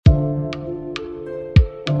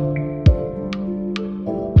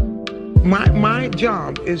My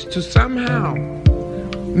job is to somehow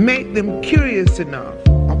make them curious enough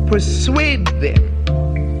or persuade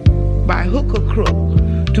them by hook or crook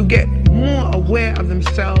to get more aware of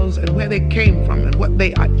themselves and where they came from and what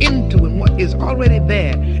they are into and what is already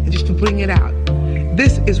there, and just to bring it out.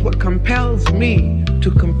 This is what compels me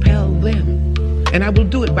to compel them, and I will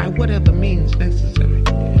do it by whatever means necessary.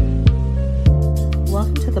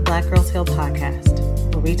 Welcome to the Black Girls Heal podcast,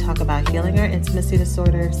 where we talk about healing our intimacy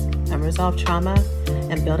disorders, unresolved trauma,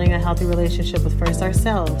 and building a healthy relationship with first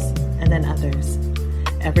ourselves and then others.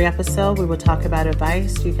 Every episode, we will talk about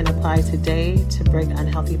advice you can apply today to break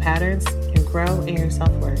unhealthy patterns and grow in your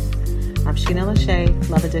self-worth. I'm Sheena Lachey,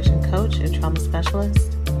 love addiction coach and trauma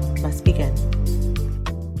specialist. Let's begin.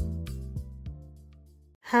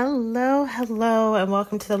 Hello, and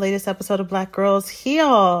welcome to the latest episode of Black Girls Heal.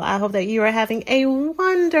 I hope that you are having a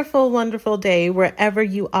wonderful day wherever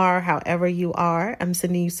you are, however you are. I'm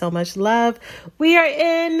sending you so much love. We are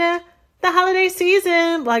in the holiday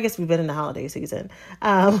season. Well, I guess we've been in the holiday season,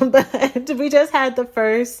 but we just had the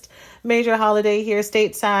first major holiday here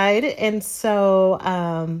stateside, and so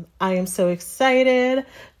I am so excited.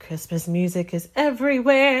 Christmas music is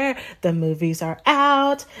everywhere. The movies are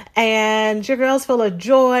out, and your girl's full of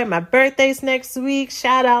joy. My birthday's next week.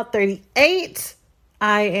 Shout out 38.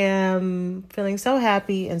 I am feeling so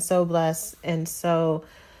happy and so blessed and so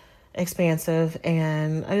expansive,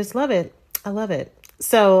 and I just love it. I love it.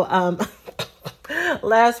 So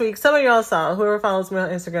last week, some of y'all saw, whoever follows me on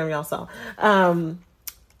Instagram, y'all saw,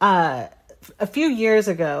 a few years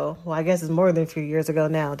ago, well, I guess it's more than a few years ago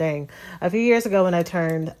now, a few years ago when I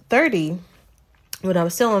turned 30, when I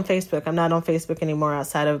was still on Facebook. I'm not on Facebook anymore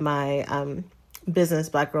outside of my business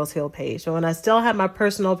Black Girls Heal page. So when I still had my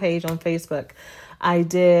personal page on Facebook, I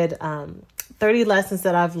did 30 lessons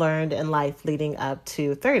that I've learned in life leading up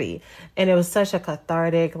to 30. And it was such a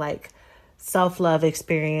cathartic, self-love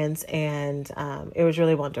experience, and it was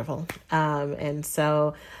really wonderful. And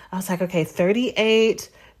so I was like, okay, 38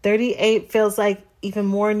 feels like even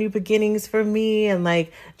more new beginnings for me, and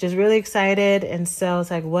just really excited. And so it's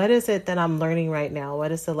like, what is it that I'm learning right now?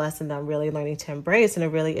 What is the lesson that I'm really learning to embrace? And it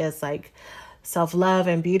really is self-love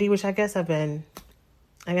and beauty, which I guess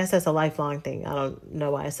that's a lifelong thing. I don't know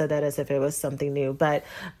why I said that as if it was something new. But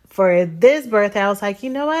for this birthday, I was like, you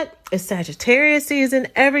know what? It's Sagittarius season.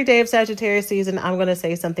 Every day of Sagittarius season, I'm going to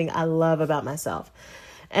say something I love about myself,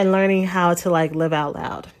 and learning how to live out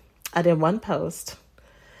loud. I did one post,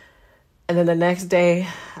 and then the next day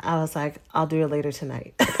I was like, I'll do it later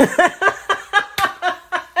tonight. and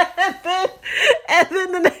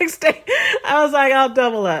then the next day I was like, I'll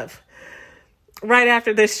double up right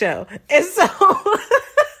after this show. And so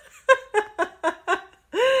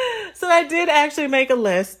so I did actually make a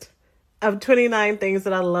list of 29 things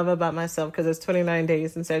that I love about myself, because it's 29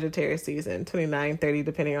 days in Sagittarius season, 29, 30,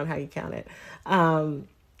 depending on how you count it.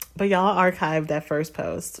 But y'all archived that first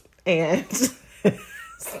post, and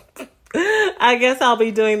I guess I'll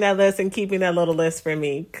be doing that list and keeping that little list for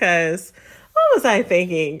me, because what was I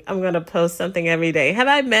thinking? I'm going to post something every day. Have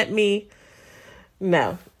I met me?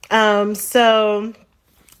 No. So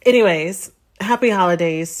anyways, happy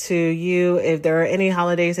holidays to you. If there are any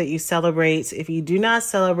holidays that you celebrate, if you do not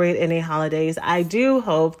celebrate any holidays, I do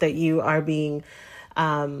hope that you are being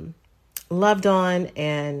loved on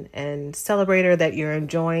and celebrated, that you're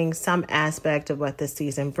enjoying some aspect of what this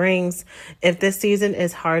season brings. If this season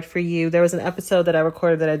is hard for you, there was an episode that I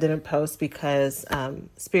recorded that I didn't post because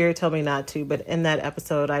Spirit told me not to, but in that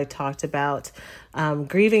episode I talked about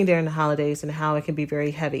grieving during the holidays and how it can be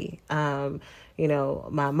very heavy.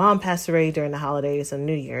 My mom passed away during the holidays and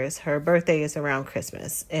New Year's. Her birthday is around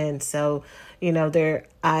Christmas. And so,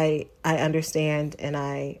 I understand and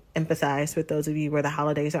I empathize with those of you where the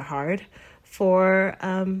holidays are hard for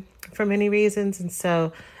many reasons. And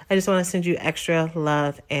so I just want to send you extra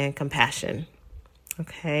love and compassion.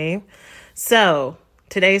 Okay. So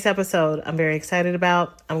today's episode, I'm very excited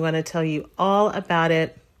about. I'm going to tell you all about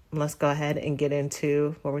it. Let's go ahead and get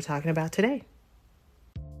into what we're talking about today.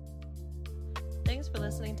 Thanks for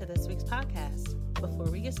listening to this week's podcast.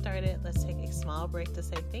 Before we get started, let's take a small break to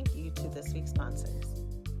say thank you to this week's sponsors.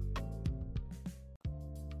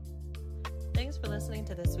 Thanks for listening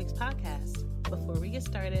to this week's podcast. Before we get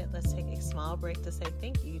started, let's take a small break to say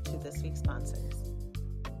thank you to this week's sponsors.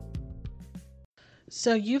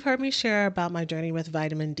 So you've heard me share about my journey with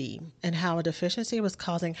vitamin D and how a deficiency was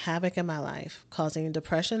causing havoc in my life, causing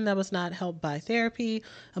depression that was not helped by therapy,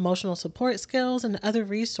 emotional support skills, and other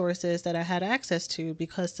resources that I had access to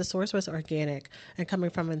because the source was organic and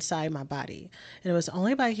coming from inside my body. And it was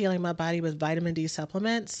only by healing my body with vitamin D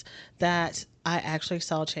supplements that I actually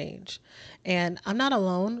saw change. And I'm not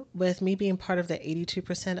alone with me being part of the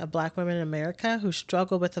 82% of Black women in America who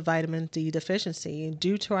struggle with the vitamin D deficiency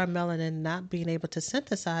due to our melanin not being able to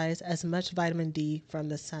synthesize as much vitamin D from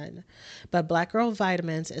the sun. But Black Girl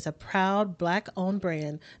Vitamins is a proud Black-owned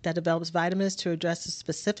brand that develops vitamins to address the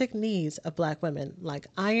specific needs of Black women, like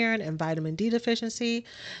iron and vitamin D deficiency.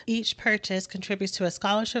 Each purchase contributes to a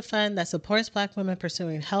scholarship fund that supports Black women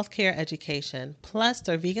pursuing healthcare education. Plus,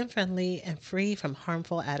 they're vegan-friendly and free from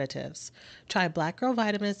harmful additives. Try Black Girl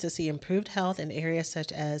Vitamins to see improved health in areas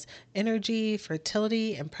such as energy,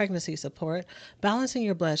 fertility, and pregnancy support, balancing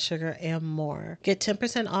your blood sugar, and more. Get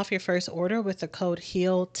 10% off your first order with the code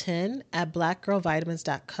HEAL10 at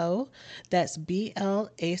blackgirlvitamins.co. That's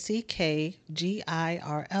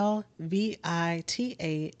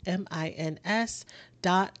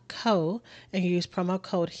BLACKGIRLVITAMINS.co and use promo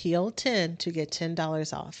code HEAL10 to get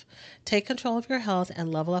 $10 off. Take control of your health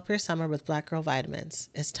and level up your summer with Black Girl Vitamins.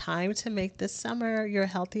 It's time to make this summer your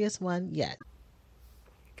healthiest one yet.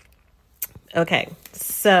 Okay,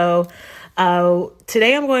 so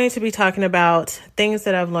today I'm going to be talking about things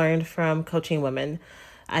that I've learned from coaching women.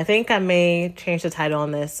 I think I may change the title on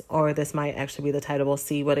this, or this might actually be the title. We'll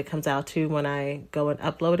see what it comes out to when I go and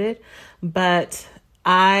upload it. But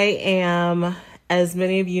I am, as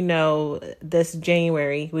many of you know, this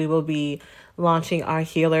January, we will be launching our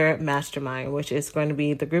Healer Mastermind, which is going to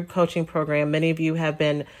be the group coaching program. Many of you have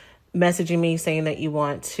been messaging me saying that you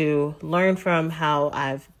want to learn from how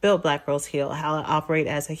I've built Black Girls Heal, how I operate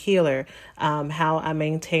as a healer, how I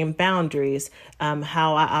maintain boundaries,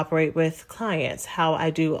 how I operate with clients, how I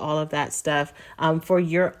do all of that stuff for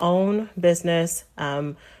your own business,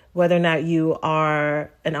 whether or not you are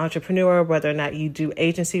an entrepreneur, whether or not you do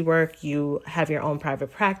agency work, you have your own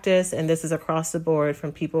private practice. And this is across the board,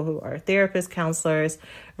 from people who are therapists, counselors,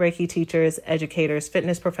 Reiki teachers, educators,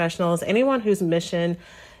 fitness professionals, anyone whose mission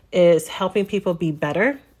is helping people be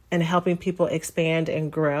better and helping people expand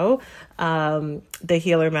and grow. The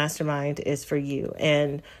Healer Mastermind is for you.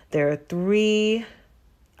 And there are 3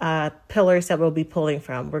 pillars that we'll be pulling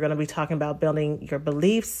from. We're going to be talking about building your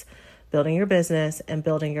beliefs, building your business, and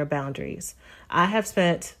building your boundaries. I have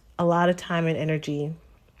spent a lot of time and energy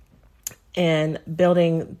in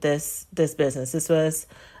building this business. This was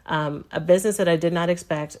a business that I did not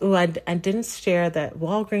expect. I didn't share that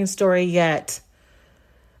Walgreens story yet.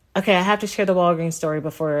 Okay, I have to share the Walgreens story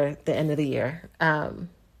before the end of the year.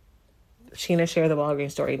 Sheena, share the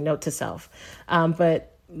Walgreens story, note to self.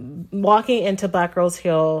 But walking into Black Girls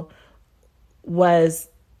Heal was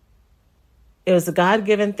a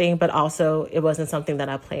God-given thing, but also it wasn't something that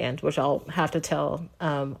I planned, which I'll have to tell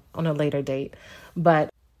on a later date. But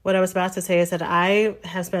what I was about to say is that I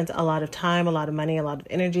have spent a lot of time, a lot of money, a lot of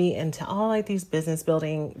energy into all like these business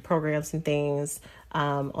building programs and things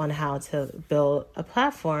on how to build a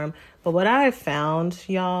platform. But what I found,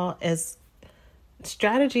 y'all, is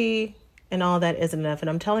strategy and all that isn't enough. And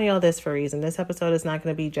I'm telling y'all this for a reason. This episode is not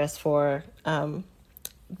going to be just for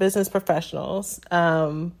business professionals.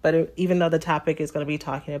 But even though the topic is going to be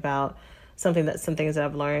talking about some things that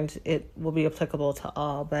I've learned, it will be applicable to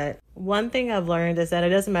all. But one thing I've learned is that it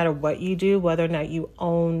doesn't matter what you do, whether or not you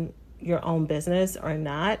own your own business or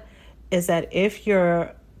not, is that if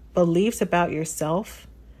your beliefs about yourself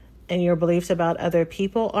and your beliefs about other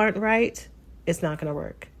people aren't right, it's not going to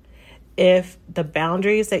work. If the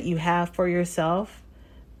boundaries that you have for yourself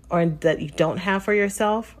or that you don't have for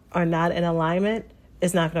yourself are not in alignment,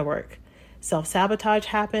 it's not going to work. Self-sabotage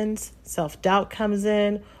happens, self-doubt comes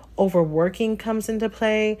in, overworking comes into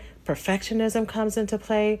play, perfectionism comes into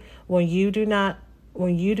play. When you do not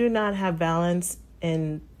have balance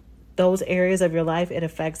in those areas of your life, it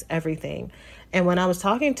affects everything. And when I was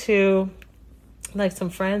talking to like some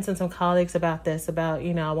friends and some colleagues about this,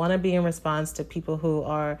 I want to be in response to people who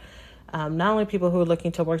are not only people who are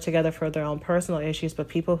looking to work together for their own personal issues, but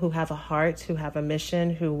people who have a heart, who have a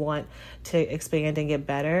mission, who want to expand and get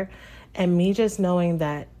better. And me just knowing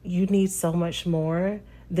that you need so much more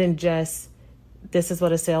than just, this is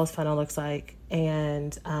what a sales funnel looks like.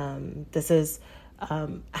 And this is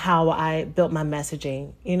how I built my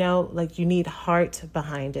messaging, like you need heart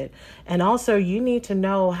behind it. And also you need to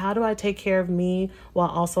know, how do I take care of me while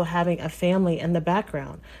also having a family in the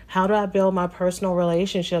background? How do I build my personal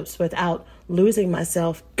relationships without losing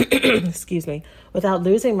myself, without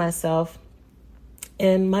losing myself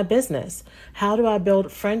in my business? How do I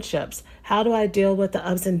build friendships? How do I deal with the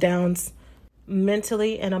ups and downs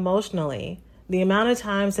mentally and emotionally? The amount of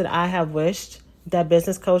times that I have wished that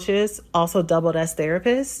business coaches also doubled as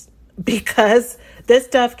therapists, because this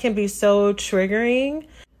stuff can be so triggering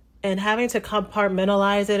and having to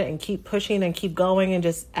compartmentalize it and keep pushing and keep going and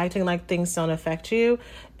just acting like things don't affect you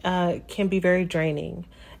can be very draining.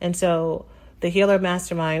 And so the Healer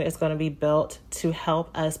Mastermind is going to be built to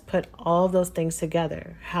help us put all of those things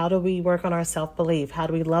together. How do we work on our self-belief? How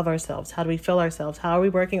do we love ourselves? How do we feel ourselves? How are we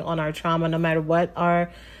working on our trauma, no matter what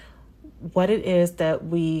it is that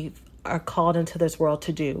we are called into this world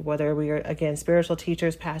to do, whether we are, again, spiritual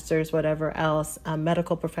teachers, pastors, whatever else,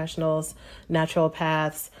 medical professionals,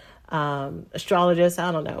 naturopaths, astrologists,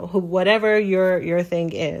 I don't know, whatever your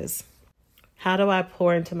thing is. How do I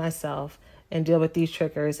pour into myself and deal with these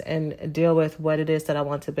triggers and deal with what it is that I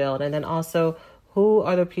want to build? And then also, who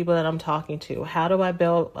are the people that I'm talking to? How do I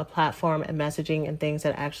build a platform and messaging and things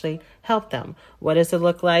that actually help them? What does it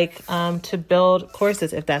look like to build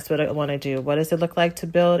courses if that's what I want to do? What does it look like to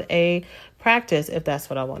build a practice if that's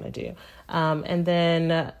what I want to do? And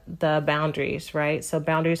then the boundaries, right? So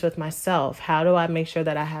boundaries with myself. How do I make sure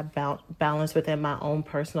that I have balance within my own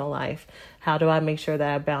personal life? How do I make sure that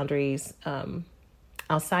I have boundaries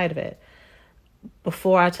outside of it?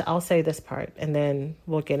 Before I'll say this part, and then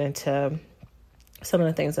we'll get into some of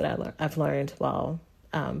the things that I've learned while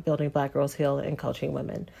building Black Girls Heal and coaching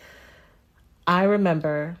women. I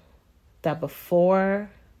remember that before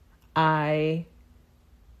I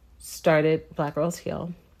started Black Girls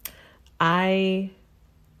Heal, I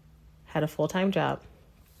had a full-time job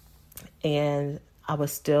and I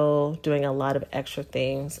was still doing a lot of extra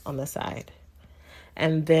things on the side.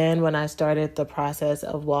 And then when I started the process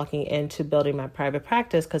of walking into building my private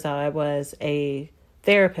practice, because I was a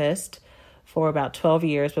therapist for about 12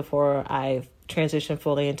 years before I transitioned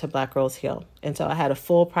fully into Black Girls Heal. And so I had a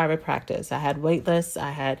full private practice. I had wait lists.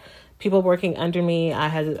 I had people working under me. I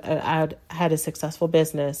had a successful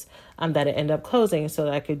business that it ended up closing so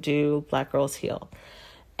that I could do Black Girls Heal.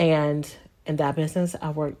 And in that business, I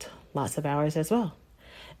worked lots of hours as well.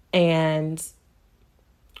 And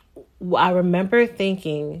I remember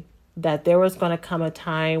thinking that there was going to come a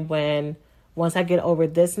time when once I get over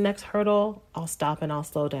this next hurdle, I'll stop and I'll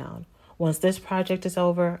slow down. Once this project is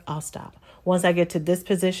over, I'll stop. Once I get to this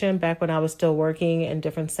position, back when I was still working in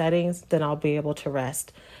different settings, then I'll be able to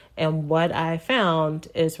rest. And what I found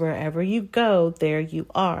is wherever you go, there you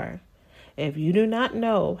are. If you do not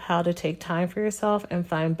know how to take time for yourself and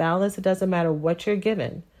find balance, it doesn't matter what you're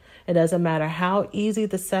given. It doesn't matter how easy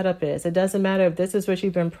the setup is. It doesn't matter if this is what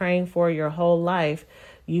you've been praying for your whole life.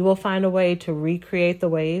 You will find a way to recreate the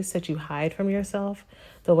ways that you hide from yourself,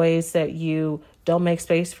 the ways that you don't make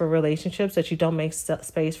space for relationships, that you don't make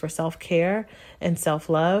space for self-care and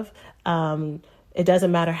self-love. It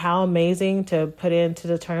doesn't matter how amazing, to put into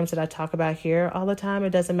the terms that I talk about here all the time, it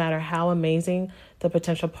doesn't matter how amazing the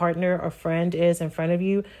potential partner or friend is in front of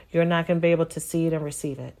you, you're not going to be able to see it and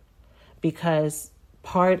receive it. Because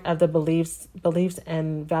part of the beliefs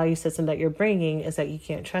and value system that you're bringing is that you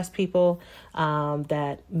can't trust people,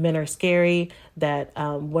 that men are scary, that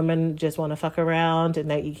women just want to fuck around and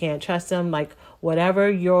that you can't trust them. Like whatever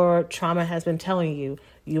your trauma has been telling you,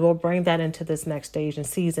 you will bring that into this next stage and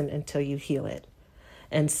season until you heal it.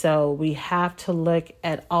 And so we have to look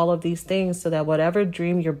at all of these things so that whatever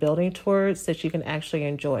dream you're building towards, that you can actually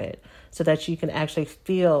enjoy it, so that you can actually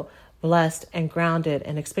feel blessed and grounded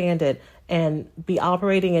and expanded and be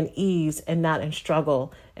operating in ease and not in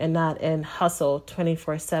struggle and not in hustle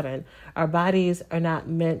 24/7. Our bodies are not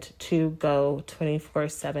meant to go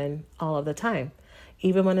 24/7 all of the time,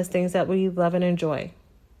 even when it's things that we love and enjoy,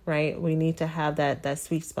 right? We need to have that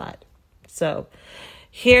sweet spot. So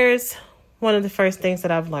here's one of the first things that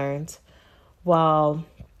I've learned while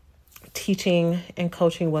teaching and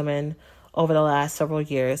coaching women over the last several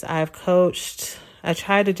years. I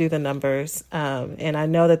try to do the numbers, and I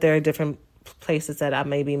know that there are different places that I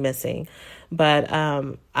may be missing, but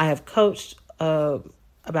I have coached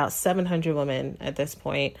about 700 women at this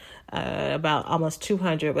point, about almost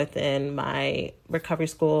 200 within my recovery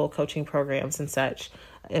school coaching programs and such.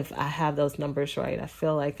 If I have those numbers right, I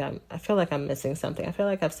feel like I'm missing something. I feel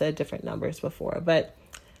like I've said different numbers before, but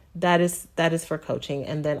that is for coaching,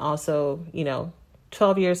 and then also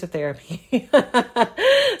 12 years of therapy.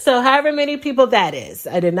 So however many people that is,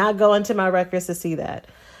 I did not go into my records to see that.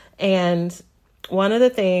 And one of the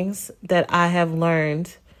things that I have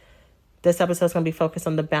learned, this episode is going to be focused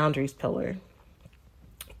on the boundaries pillar.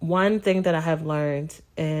 One thing that I have learned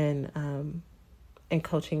in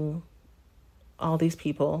coaching all these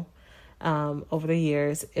people over the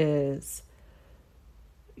years is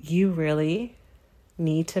you really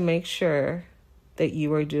need to make sure that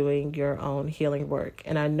you are doing your own healing work.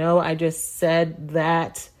 And I know I just said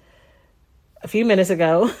that a few minutes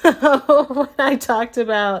ago when I talked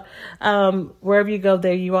about wherever you go,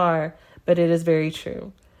 there you are. But it is very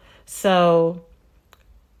true. So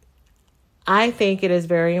I think it is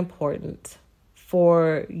very important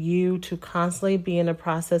for you to constantly be in a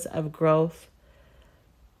process of growth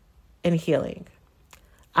and healing.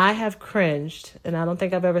 I have cringed, and I don't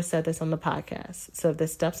think I've ever said this on the podcast. So if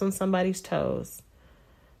this steps on somebody's toes,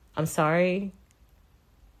 I'm sorry.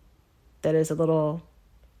 That is a little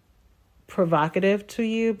provocative to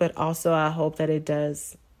you, but also I hope that it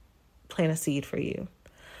does plant a seed for you.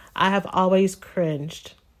 I have always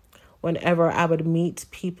cringed whenever I would meet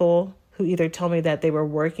people who either told me that they were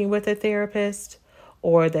working with a therapist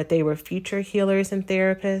or that they were future healers and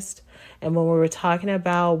therapists. And when we were talking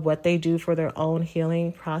about what they do for their own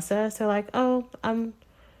healing process, they're like, oh, I'm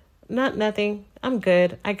nothing. I'm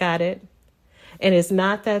good. I got it. And it's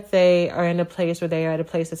not that they are in a place where they are at a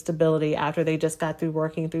place of stability after they just got through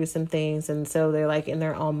working through some things. And so they're like in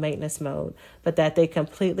their own maintenance mode, but that they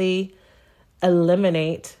completely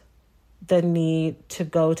eliminate the need to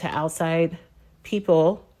go to outside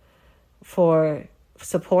people for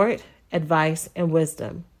support, advice, and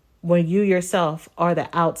wisdom when you yourself are the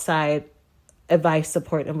outside advice,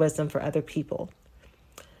 support, and wisdom for other people.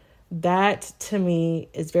 That to me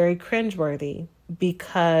is very cringeworthy,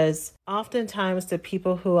 because oftentimes the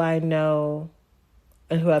people who I know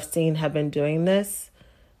and who I've seen have been doing this,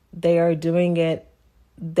 they are doing it,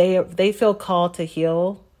 they feel called to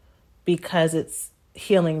heal because it's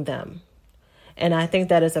healing them. And I think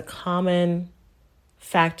that is a common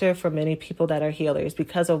factor for many people that are healers.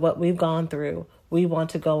 Because of what we've gone through, we want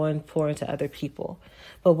to go and pour into other people.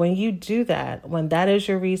 But when you do that, when that is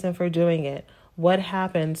your reason for doing it, what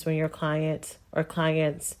happens when your clients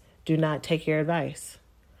do not take your advice?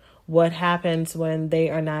 What happens when they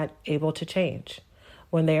are not able to change?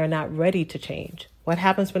 When they are not ready to change? What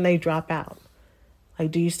happens when they drop out? Like,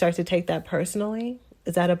 do you start to take that personally?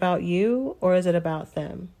 Is that about you or is it about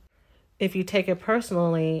them? If you take it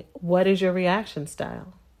personally, what is your reaction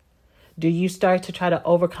style? Do you start to try to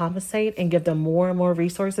overcompensate and give them more and more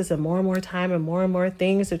resources and more time and more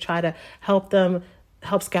things to try to help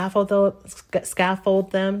scaffold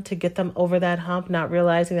them to get them over that hump, not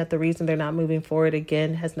realizing that the reason they're not moving forward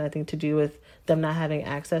again has nothing to do with them not having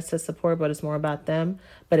access to support, but it's more about them.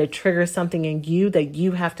 But it triggers something in you that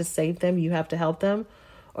you have to save them, you have to help them.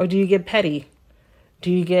 Or do you get petty?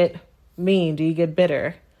 Do you get mean? Do you get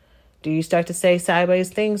bitter? Do you start to say sideways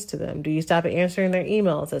things to them? Do you stop answering their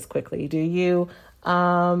emails as quickly? Do you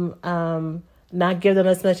not give them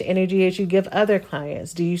as much energy as you give other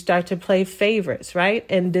clients? Do you start to play favorites, right?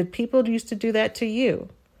 And did people used to do that to you?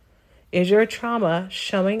 Is your trauma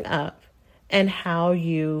showing up in how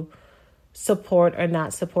you support or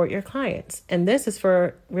not support your clients? And this is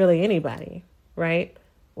for really anybody, right?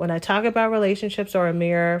 When I talk about relationships or a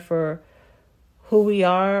mirror for who we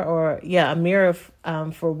are, or a mirror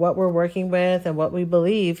for what we're working with and what we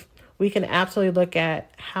believe, we can absolutely look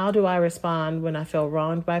at, how do I respond when I feel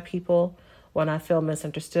wronged by people, when I feel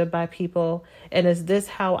misunderstood by people? And is this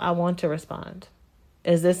how I want to respond?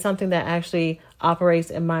 Is this something that actually operates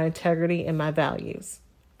in my integrity and my values?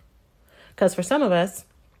 Because for some of us,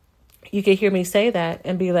 you can hear me say that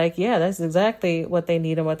and be like, yeah, that's exactly what they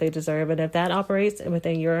need and what they deserve. And if that operates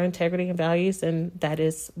within your integrity and values, then that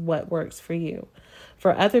is what works for you.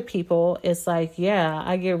 For other people, it's like, yeah,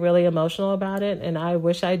 I get really emotional about it and I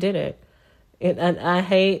wish I didn't. And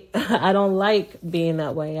I don't like being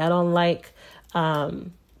that way. I don't like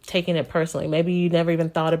taking it personally. Maybe you never even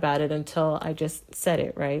thought about it until I just said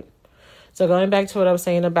it, right? So going back to what I was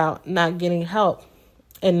saying about not getting help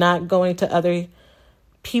and not going to other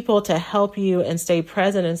people to help you and stay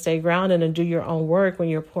present and stay grounded and do your own work when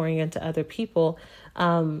you're pouring into other people,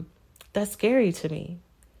 that's scary to me,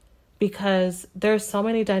 because there's so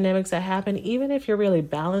many dynamics that happen. Even if you're really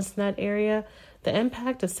balanced in that area, the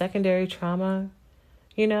impact of secondary trauma,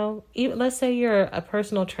 even let's say you're a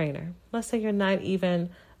personal trainer, let's say you're not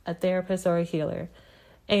even a therapist or a healer,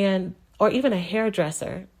 or even a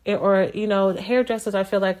hairdresser, hairdressers, I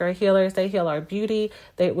feel like, are healers. They heal our beauty.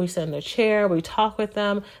 We sit in a chair, we talk with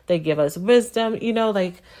them, they give us wisdom.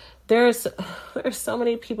 There's so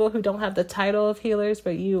many people who don't have the title of healers,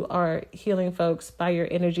 but you are healing folks by your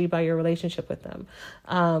energy, by your relationship with them.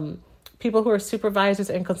 People who are supervisors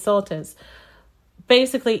and consultants,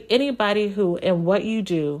 basically anybody who, in what you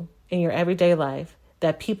do in your everyday life,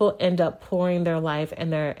 that people end up pouring their life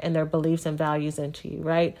and their beliefs and values into you,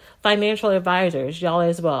 right? Financial advisors, y'all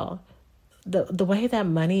as well. The way that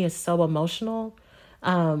money is so emotional,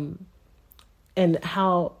 and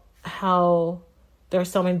how there are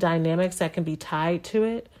so many dynamics that can be tied to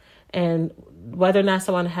it, and whether or not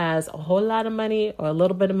someone has a whole lot of money or a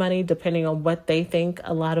little bit of money, depending on what they think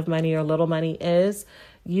a lot of money or little money is,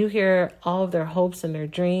 You hear all of their hopes and their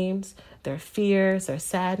dreams, their fears, their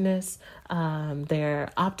sadness, their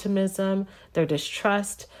optimism, their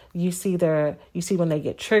distrust. You see when they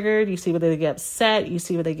get triggered, you see when they get upset, you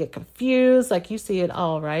see when they get confused, like you see it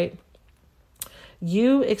all, right?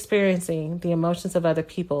 You experiencing the emotions of other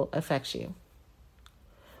people affects you,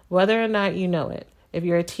 whether or not you know it. If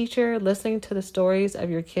you're a teacher listening to the stories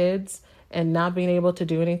of your kids and not being able to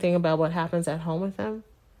do anything about what happens at home with them,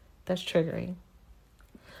 that's triggering.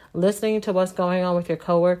 Listening to what's going on with your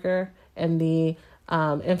coworker and the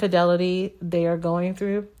infidelity they are going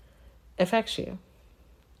through affects you.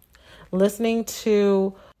 Listening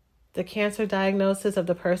to the cancer diagnosis of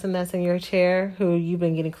the person that's in your chair who you've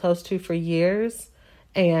been getting close to for years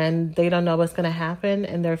and they don't know what's going to happen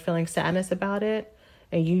and they're feeling sadness about it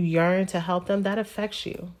and you yearn to help them, that affects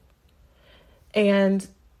you. And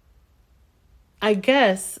I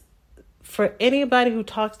guess for anybody who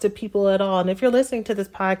talks to people at all, and if you're listening to this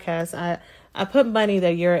podcast, I put money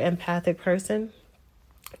that you're an empathic person.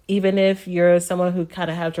 Even if you're someone who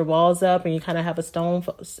kind of has your walls up and you kind of have a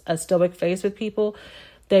stoic face with people,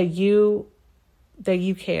 that you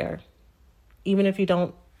care. Even if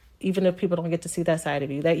people don't get to see that side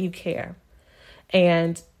of you, that you care.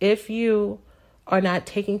 And if you are not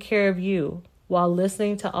taking care of you while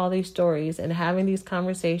listening to all these stories and having these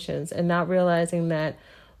conversations and not realizing that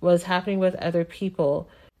what's happening with other people,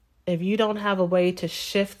 if you don't have a way to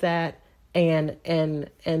shift that and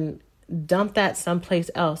dump that someplace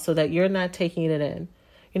else so that you're not taking it in.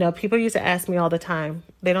 You know, people used to ask me all the time.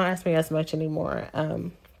 They don't ask me as much anymore.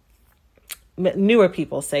 Newer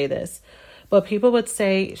people say this, but people would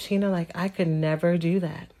say, Sheena, like, I could never do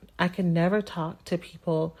that. I could never talk to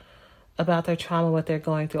people about their trauma, what they're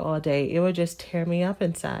going through all day. It would just tear me up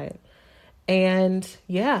inside. And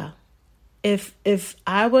yeah, if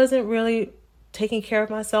I wasn't really taking care of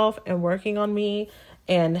myself and working on me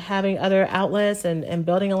and having other outlets and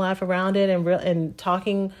building a life around it and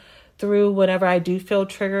talking through whenever I do feel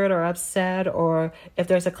triggered or upset, or if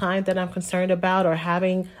there's a client that I'm concerned about, or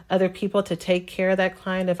having other people to take care of that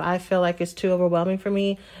client if I feel like it's too overwhelming for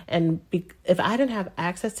me. And if I didn't have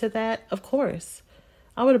access to that, of course,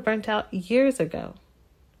 I would have burnt out years ago,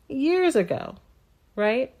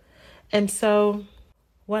 right? And so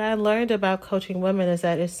what I learned about coaching women is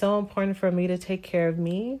that it's so important for me to take care of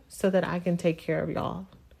me so that I can take care of y'all.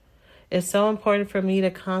 It's so important for me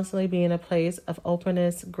to constantly be in a place of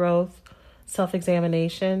openness, growth,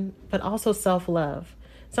 self-examination, but also self-love.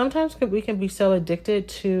 Sometimes we can be so addicted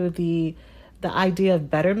to the idea of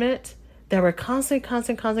betterment that we're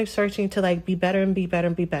constantly searching to like be better and be better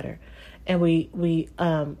and be better. And we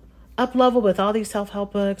up level with all these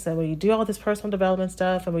self-help books, and we do all this personal development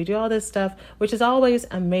stuff, and we do all this stuff, which is always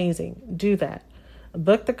amazing. Do that.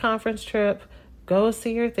 Book the conference trip, go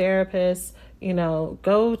see your therapist,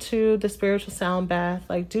 go to the spiritual sound bath,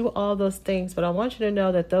 like do all those things. But I want you to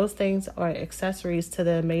know that those things are accessories to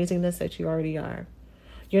the amazingness that you already are.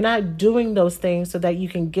 You're not doing those things so that you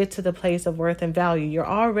can get to the place of worth and value. You're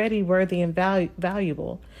already worthy and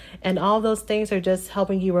valuable. And all those things are just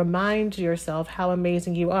helping you remind yourself how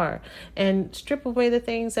amazing you are. And strip away the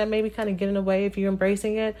things that maybe kind of get in the way if you're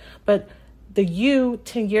embracing it. But the you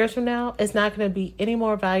 10 years from now is not going to be any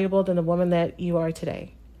more valuable than the woman that you are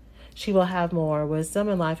today. She will have more wisdom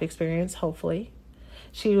and life experience, hopefully.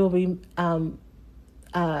 She will be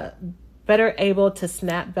better able to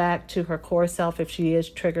snap back to her core self if she is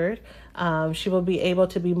triggered. She will be able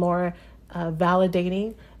to be more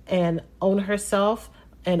validating and own herself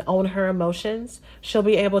and own her emotions. She'll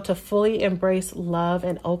be able to fully embrace love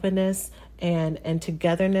and openness and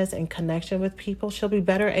togetherness and connection with people. She'll be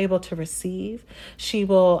better able to receive. She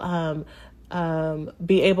will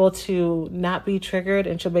be able to not be triggered,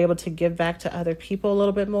 and she'll be able to give back to other people a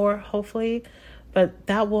little bit more, hopefully. But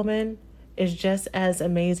that woman is just as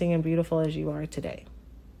amazing and beautiful as you are today.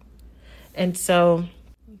 And so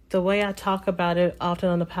the way I talk about it often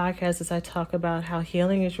on the podcast is I talk about how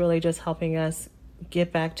healing is really just helping us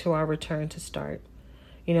get back to our return to start.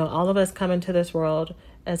 All of us come into this world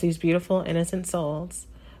as these beautiful, innocent souls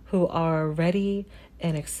who are ready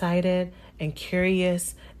and excited and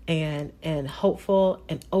curious and hopeful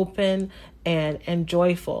and open and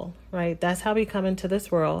joyful, right? That's how we come into this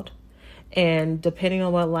world. And depending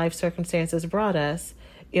on what life circumstances brought us,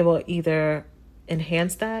 it will either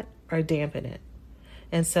enhance that or dampen it.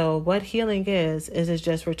 And so what healing is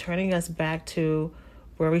just returning us back to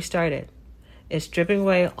where we started. It's stripping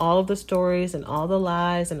away all of the stories and all the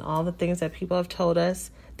lies and all the things that people have told us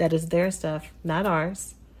that is their stuff, not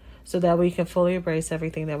ours, so that we can fully embrace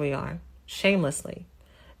everything that we are, shamelessly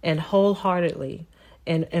and wholeheartedly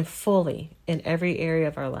and fully in every area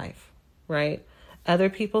of our life, right? Other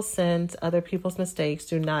people's sins, other people's mistakes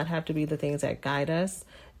do not have to be the things that guide us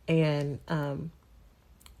and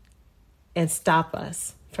stop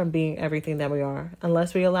us from being everything that we are,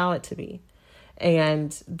 unless we allow it to be.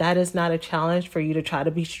 And that is not a challenge for you to try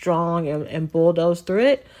to be strong and bulldoze through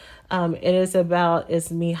it.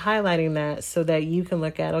 It's me highlighting that so that you can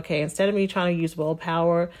look at, okay, instead of me trying to use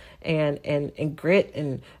willpower and grit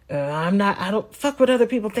and I don't fuck what other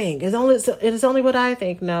people think. It is only what I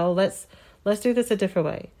think. No, let's do this a different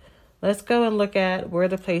way. Let's go and look at where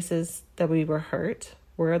the places that we were hurt,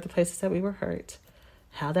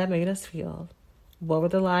 how that made us feel. What were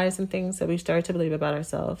the lies and things that we started to believe about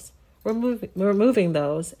ourselves? We're removing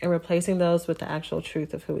those and replacing those with the actual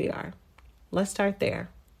truth of who we are. Let's start there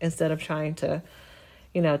instead of trying to,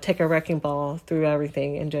 take a wrecking ball through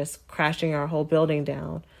everything and just crashing our whole building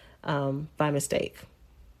down by mistake.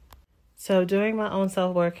 So doing my own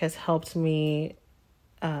self-work has helped me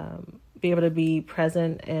be able to be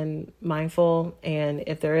present and mindful. And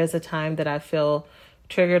if there is a time that I feel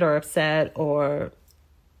triggered or upset or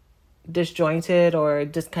disjointed or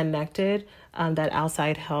disconnected, that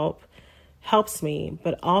outside help helps me,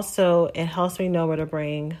 but also it helps me know where to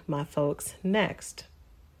bring my folks next,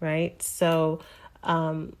 right? So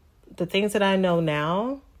the things that I know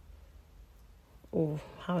now,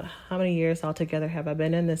 how many years altogether have I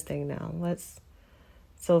been in this thing now?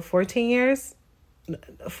 14 years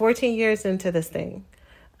into this thing.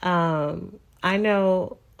 I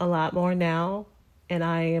know a lot more now, and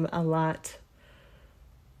I am a lot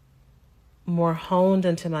more honed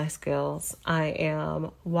into my skills. I am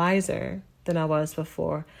wiser than I was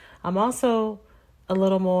before. I'm also a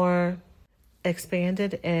little more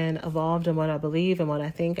expanded and evolved in what I believe and what I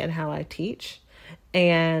think and how I teach.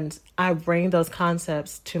 And I bring those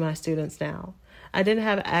concepts to my students now. I didn't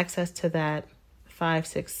have access to that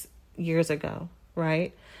 5-6 years ago,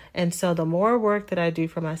 right? And so the more work that I do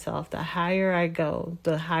for myself, the higher I go,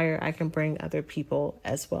 the higher I can bring other people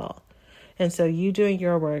as well. And so you doing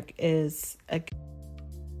your work is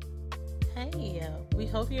Hey, we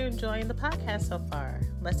hope you're enjoying the podcast so far.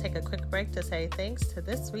 Let's take a quick break to say thanks to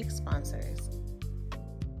this week's sponsors.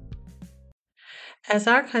 As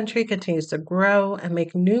our country continues to grow and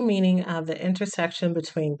make new meaning of the intersection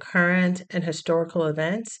between current and historical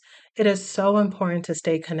events, it is so important to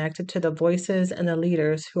stay connected to the voices and the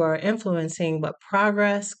leaders who are influencing what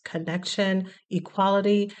progress, connection,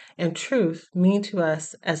 equality, and truth mean to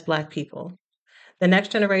us as Black people. The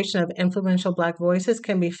next generation of influential Black voices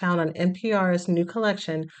can be found on NPR's new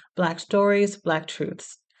collection, Black Stories, Black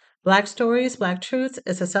Truths. Black Stories, Black Truths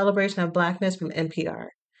is a celebration of Blackness from NPR.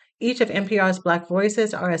 Each of NPR's Black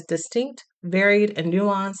voices are as distinct, varied, and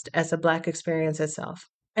nuanced as the Black experience itself.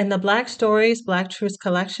 In the Black Stories, Black Truths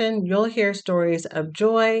collection, you'll hear stories of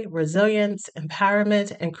joy, resilience,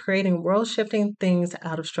 empowerment, and creating world-shifting things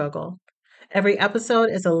out of struggle. Every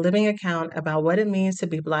episode is a living account about what it means to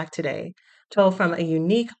be Black today, told from a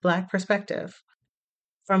unique Black perspective.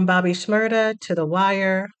 From Bobby Shmurda to The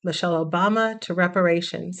Wire, Michelle Obama to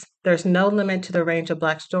reparations, there's no limit to the range of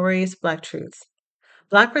Black stories, Black truths.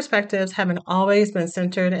 Black perspectives haven't always been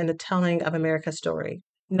centered in the telling of America's story.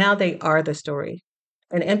 Now they are the story.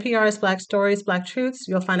 In NPR's Black Stories, Black Truths,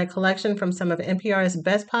 you'll find a collection from some of NPR's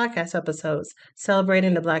best podcast episodes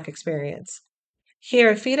celebrating the Black experience.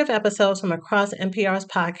 Hear a feed of episodes from across NPR's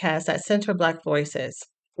podcasts that center Black voices.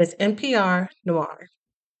 It's NPR Noir.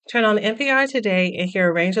 Turn on NPR today and hear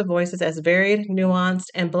a range of voices as varied, nuanced,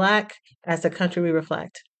 and Black as the country we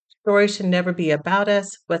reflect. Stories should never be about us,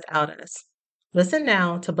 without us. Listen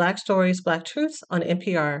now to Black Stories, Black Truths on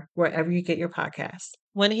NPR, wherever you get your podcasts.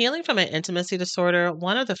 When healing from an intimacy disorder,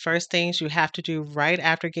 one of the first things you have to do right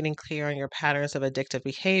after getting clear on your patterns of addictive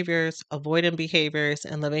behaviors, avoidant behaviors,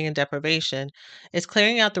 and living in deprivation is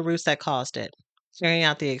clearing out the roots that caused it. Clearing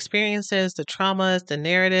out the experiences, the traumas, the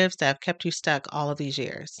narratives that have kept you stuck all of these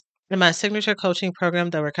years. In my signature coaching program,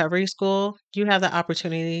 The Recovery School, you have the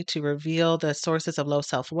opportunity to reveal the sources of low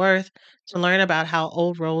self-worth, to learn about how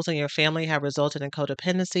old roles in your family have resulted in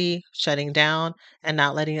codependency, shutting down, and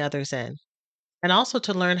not letting others in. And also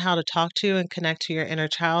to learn how to talk to and connect to your inner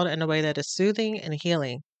child in a way that is soothing and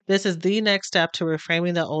healing. This is the next step to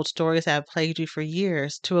reframing the old stories that have plagued you for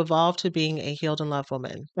years to evolve to being a healed and loved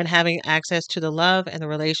woman and having access to the love and the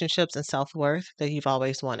relationships and self-worth that you've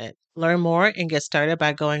always wanted. Learn more and get started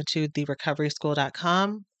by going to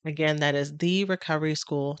therecoveryschool.com. Again, that is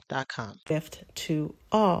therecoveryschool.com. Gift to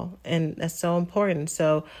all, and that's so important.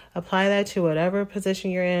 So apply that to whatever position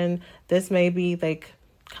you're in. This may be like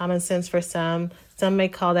common sense for some. Some may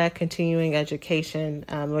call that continuing education,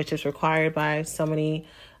 which is required by so many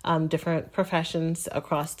different professions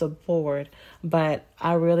across the board. But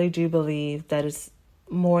I really do believe that it's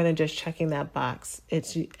more than just checking that box.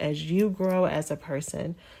 It's as you grow as a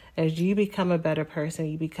person, as you become a better person,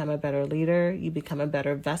 you become a better leader, you become a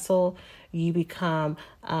better vessel, you become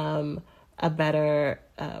a better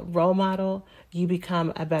role model, you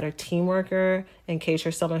become a better team worker. In case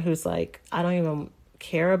you're someone who's like, I don't even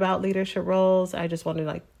care about leadership roles, I just want to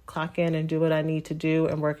like clock in and do what I need to do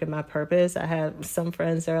and work in my purpose. I have some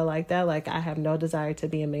friends that are like that. Like, I have no desire to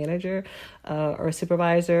be a manager or a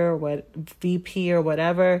supervisor or what VP or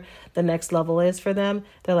whatever the next level is for them.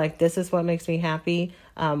 They're like, this is what makes me happy.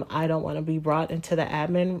 I don't want to be brought into the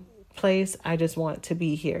admin place. I just want to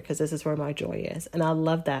be here because this is where my joy is. And I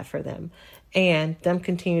love that for them. And them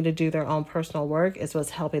continue to do their own personal work is what's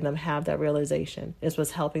helping them have that realization. Is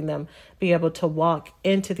what's helping them be able to walk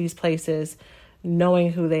into these places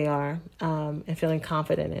knowing who they are, and feeling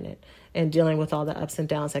confident in it, and dealing with all the ups and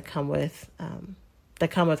downs that come with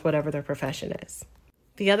whatever their profession is.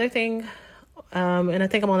 The other thing, and I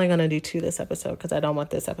think I'm only going to do 2 this episode because I don't want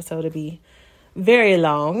this episode to be very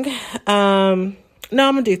long. No, I'm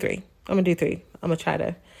going to do 3. I'm going to try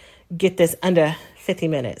to get this under 50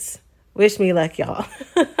 minutes. Wish me luck, y'all.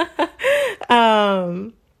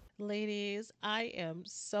 Ladies, I am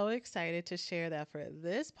so excited to share that for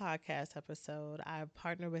this podcast episode, I've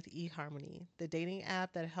partnered with eHarmony, the dating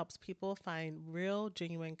app that helps people find real,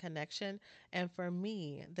 genuine connection. And for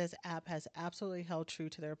me, this app has absolutely held true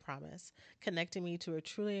to their promise, connecting me to a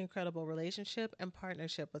truly incredible relationship and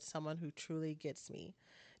partnership with someone who truly gets me.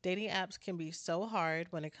 Dating apps can be so hard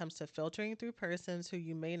when it comes to filtering through persons who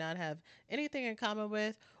you may not have anything in common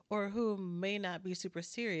with or who may not be super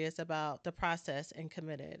serious about the process and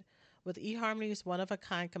committed. With eHarmony's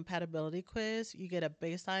one-of-a-kind compatibility quiz, you get a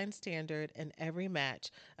baseline standard in every match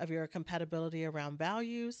of your compatibility around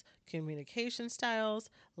values, communication styles,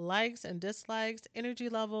 likes and dislikes, energy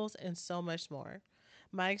levels, and so much more.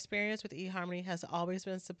 My experience with eHarmony has always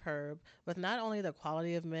been superb, with not only the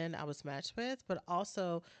quality of men I was matched with, but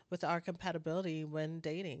also with our compatibility when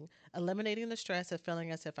dating, eliminating the stress of feeling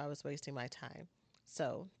as if I was wasting my time.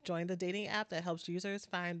 So, join the dating app that helps users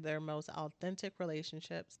find their most authentic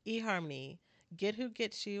relationships. eHarmony, get who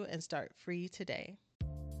gets you and start free today.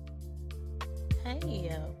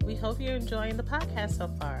 Hey, we hope you're enjoying the podcast so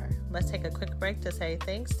far. Let's take a quick break to say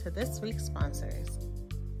thanks to this week's sponsors.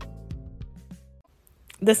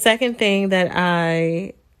 The second thing that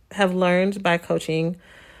I have learned by coaching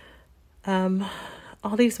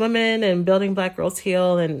all these women and building Black Girls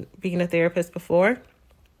Heal and being a therapist before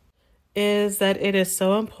is that it is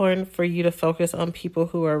so important for you to focus on people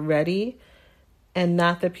who are ready and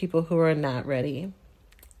not the people who are not ready.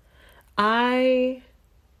 I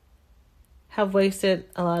have wasted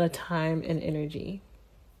a lot of time and energy,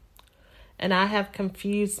 and I have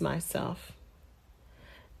confused myself.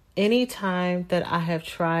 Anytime that I have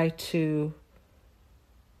tried to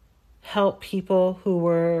help people who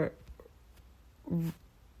were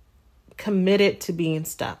committed to being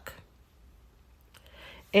stuck,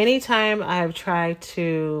 anytime I've tried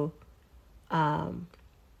to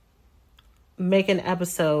make an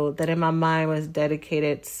episode that in my mind was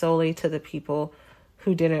dedicated solely to the people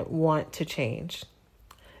who didn't want to change,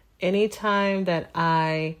 anytime that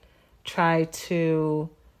I tried to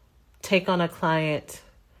take on a client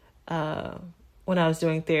when I was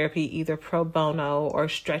doing therapy, either pro bono or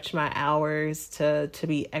stretch my hours to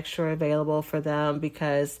be extra available for them,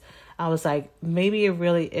 because I was like, maybe it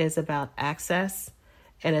really is about access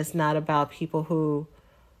and it's not about people who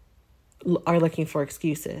are looking for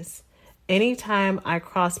excuses. Anytime I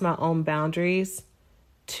cross my own boundaries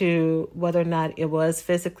to whether or not it was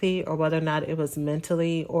physically or whether or not it was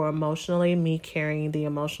mentally or emotionally, me carrying the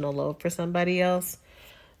emotional load for somebody else,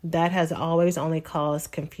 that has always only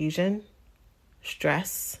caused confusion,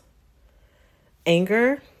 stress,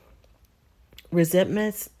 anger,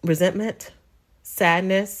 resentment,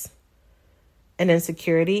 sadness, and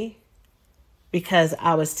insecurity, because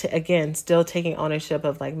I was, still taking ownership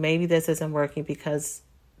of like, maybe this isn't working because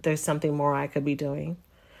there's something more I could be doing,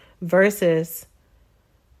 versus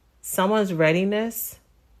someone's readiness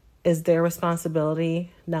is their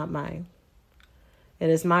responsibility, not mine. It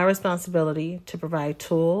is my responsibility to provide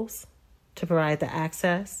tools, to provide the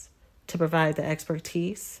access, to provide the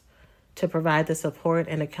expertise, to provide the support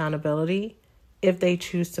and accountability if they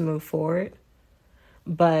choose to move forward.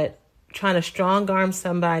 But trying to strong arm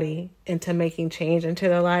somebody into making change into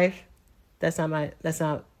their life, that's not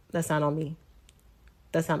on me.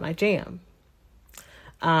 That's not my jam.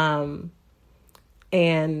 And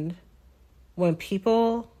when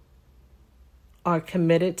people are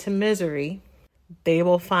committed to misery, they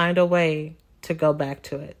will find a way to go back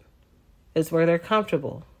to it. It's where they're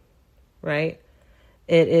comfortable, right?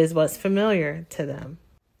 It is what's familiar to them.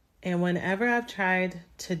 And whenever I've tried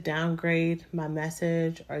to downgrade my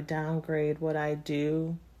message or downgrade what I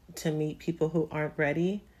do to meet people who aren't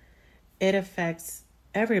ready, it affects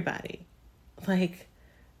everybody. Like,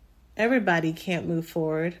 everybody can't move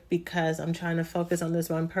forward because I'm trying to focus on this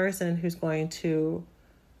one person who's going to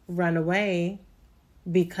run away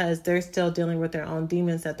because they're still dealing with their own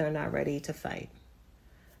demons that they're not ready to fight.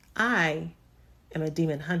 I am a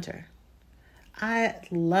demon hunter. I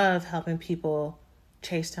love helping people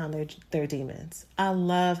chase down their demons. I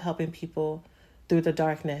love helping people through the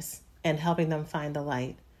darkness and helping them find the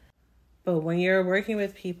light. But when you're working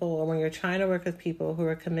with people, or when you're trying to work with people who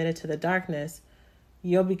are committed to the darkness,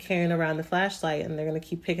 you'll be carrying around the flashlight and they're going to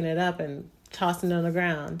keep picking it up and tossing it on the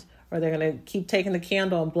ground. Or they're going to keep taking the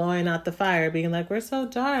candle and blowing out the fire, being like, we're so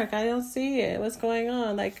dark, I don't see it. What's going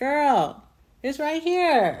on? Like, girl, it's right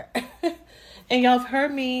here. And y'all have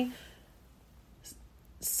heard me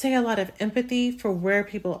say a lot of empathy for where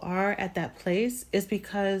people are at that place is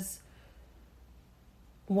because,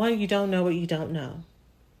 one, you don't know what you don't know.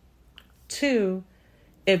 Two,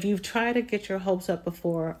 if you've tried to get your hopes up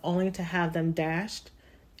before only to have them dashed,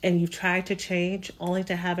 and you've tried to change only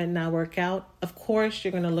to have it not work out, of course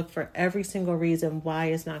you're going to look for every single reason why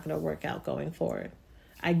it's not going to work out going forward.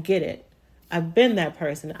 I get it. I've been that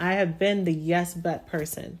person. I have been the yes but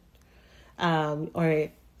person. Or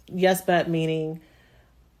yes but meaning,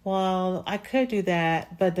 well, I could do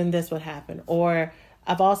that, but then this would happen. Or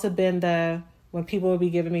I've also been when people would be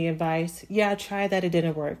giving me advice, yeah, I tried that, it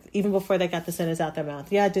didn't work. Even before they got the sentence out their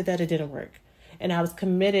mouth. Yeah, I did that, it didn't work. And I was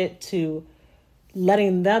committed to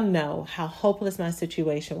letting them know how hopeless my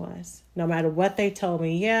situation was. No matter what they told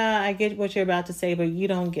me, yeah, I get what you're about to say, but you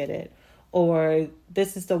don't get it. Or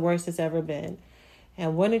this is the worst it's ever been.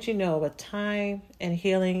 And when did you know what time and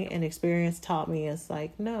healing and experience taught me is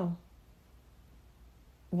like, no.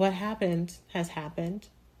 What happened has happened.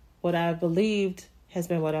 What I believed has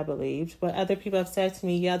been what I believed. What other people have said to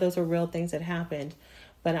me, yeah, those are real things that happened,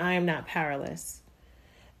 but I am not powerless.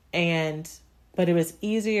 But it was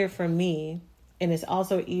easier for me, and it's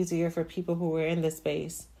also easier for people who were in this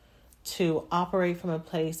space to operate from a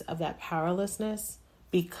place of that powerlessness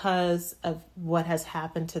because of what has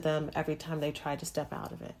happened to them every time they try to step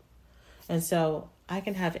out of it. And so I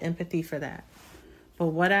can have empathy for that. But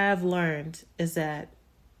what I've learned is that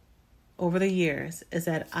over the years is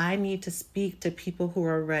that I need to speak to people who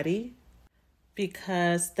are ready,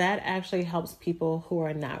 because that actually helps people who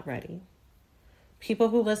are not ready. People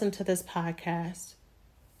who listen to this podcast,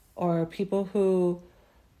 or people who,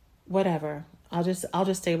 whatever, I'll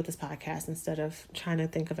just stay with this podcast instead of trying to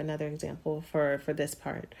think of another example for this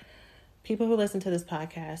part. People who listen to this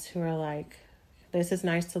podcast who are like, this is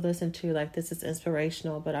nice to listen to, like this is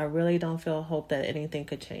inspirational, but I really don't feel hope that anything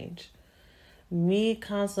could change. Me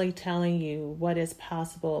constantly telling you what is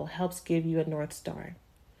possible helps give you a North Star,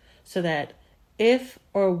 so that if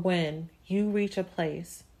or when you reach a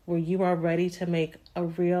place where you are ready to make a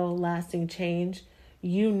real lasting change,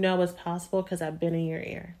 you know it's possible because I've been in your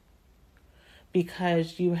ear.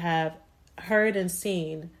 Because you have heard and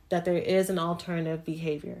seen that there is an alternative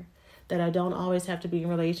behavior, that I don't always have to be in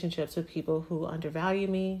relationships with people who undervalue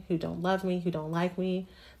me, who don't love me, who don't like me.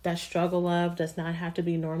 That struggle love does not have to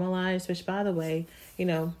be normalized, which, by the way,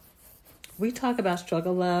 we talk about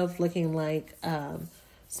struggle love looking like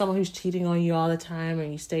someone who's cheating on you all the time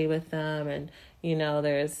and you stay with them, and,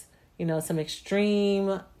 there's some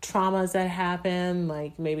extreme traumas that happen,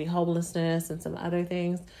 like maybe hopelessness and some other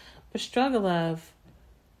things. But struggle love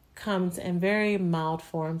comes in very mild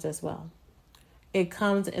forms as well. It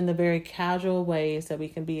comes in the very casual ways that we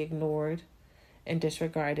can be ignored and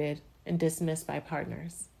disregarded and dismissed by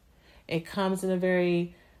partners. It comes in a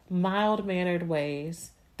very mild-mannered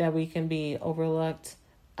ways that we can be overlooked,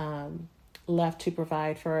 left to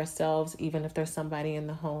provide for ourselves, even if there's somebody in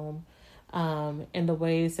the home. In the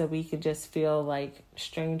ways that we can just feel like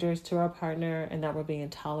strangers to our partner and that we're being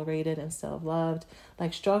tolerated instead of loved.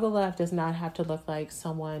 Like, struggle love does not have to look like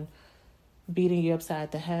someone beating you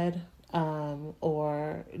upside the head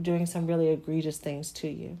or doing some really egregious things to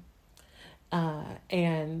you.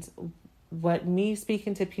 And what me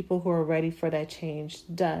speaking to people who are ready for that change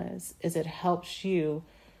does is it helps you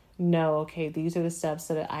know, okay, these are the steps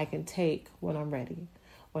that I can take when I'm ready.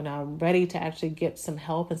 When I'm ready to actually get some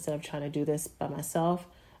help instead of trying to do this by myself,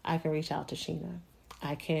 I can reach out to Sheena.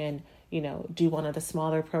 I can, do one of the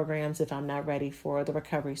smaller programs if I'm not ready for the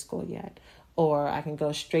recovery school yet. Or I can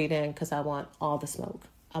go straight in because I want all the smoke.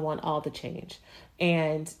 I want all the change.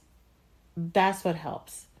 And that's what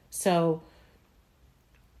helps. So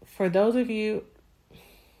for those of you,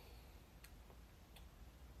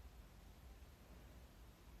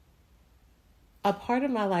 a part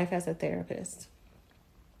of my life as a therapist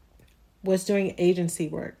was doing agency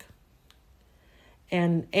work.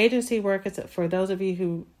 And agency work is, for those of you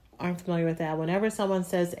who aren't familiar with that, whenever someone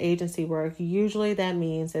says agency work, usually that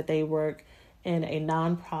means that they work in a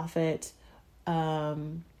nonprofit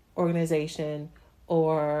organization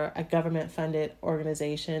or a government-funded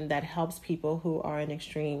organization that helps people who are in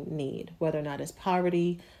extreme need, whether or not it's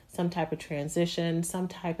poverty, some type of transition, some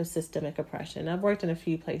type of systemic oppression. I've worked in a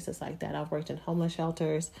few places like that. I've worked in homeless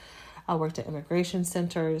shelters. I worked in immigration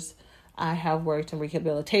centers. I have worked in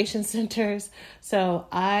rehabilitation centers. So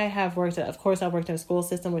I have worked, of course, I worked in a school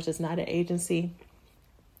system, which is not an agency.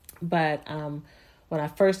 But when I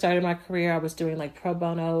first started my career, I was doing like pro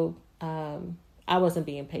bono. I wasn't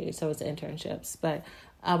being paid, so it was internships. But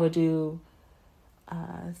I would do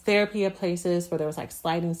therapy at places where there was like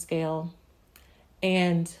sliding scale.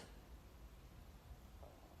 And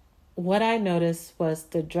what I noticed was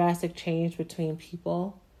the drastic change between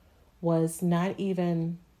people was not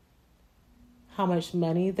even how much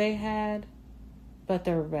money they had, but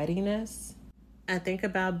their readiness. I think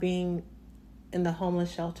about being in the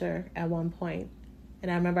homeless shelter at one point,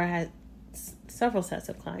 and I remember I had several sets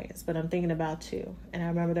of clients, but I'm thinking about two. And I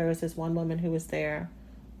remember there was this one woman who was there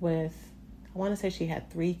with, I want to say she had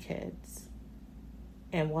 3 kids,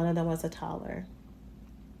 and one of them was a toddler.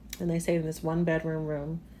 And they stayed in this 1-bedroom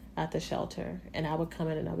room at the shelter, and I would come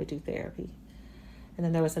in and I would do therapy. And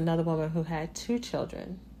then there was another woman who had 2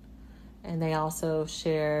 children, and they also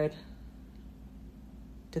shared,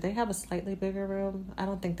 did they have a slightly bigger room? I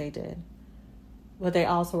don't think they did. But they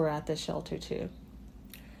also were at the shelter too.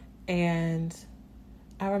 And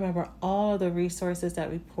I remember all of the resources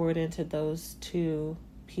that we poured into those 2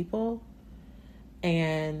 people,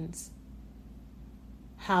 and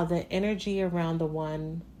how the energy around the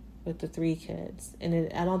one with the 3 kids,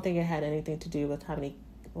 and I don't think it had anything to do with how many,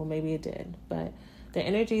 well, maybe it did, but the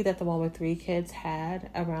energy that the one with 3 kids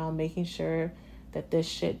had around making sure that this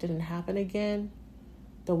shit didn't happen again,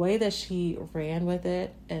 the way that she ran with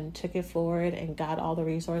it and took it forward and got all the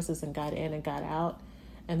resources and got in and got out,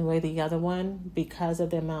 and the way the other one, because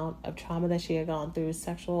of the amount of trauma that she had gone through,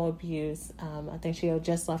 sexual abuse, I think she had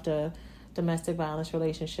just left a domestic violence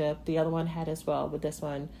relationship. The other one had as well, but this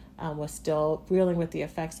one was still reeling with the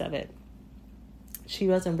effects of it. She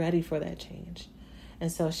wasn't ready for that change. And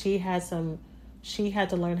so she had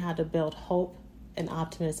to learn how to build hope and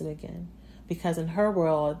optimism again, because in her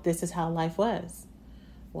world, this is how life was.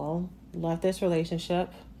 Well, left this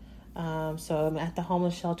relationship. So I'm at the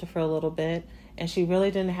homeless shelter for a little bit, and she really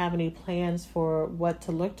didn't have any plans for what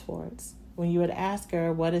to look towards. When you would ask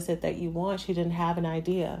her, what is it that you want? She didn't have an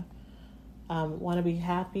idea. Want to be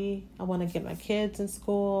happy. I want to get my kids in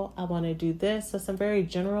school. I want to do this. So some very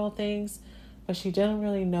general things, but she didn't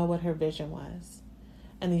really know what her vision was.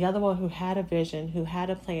 And the other one who had a vision, who had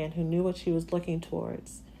a plan, who knew what she was looking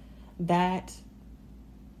towards, that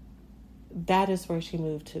is where she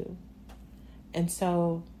moved to. And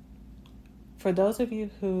so for those of you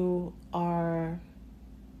who are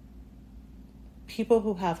people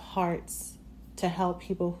who have hearts to help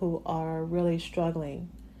people who are really struggling,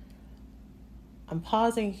 I'm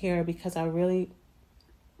pausing here because I want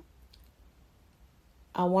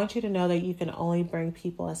you to know that you can only bring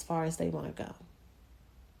people as far as they want to go,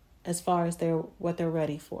 as far as what they're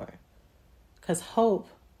ready for. Because hope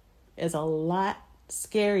is a lot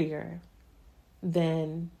scarier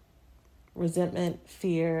than resentment,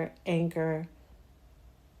 fear, anger,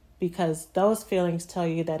 because those feelings tell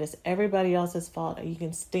you that it's everybody else's fault and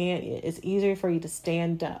it's easier for you to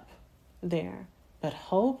stand up there. But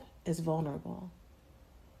hope is vulnerable.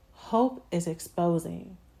 Hope is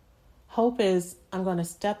exposing. Hope is, I'm going to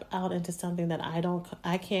step out into something that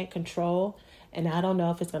I can't control, and I don't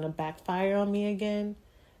know if it's going to backfire on me again.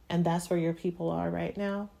 And that's where your people are right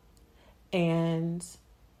now. And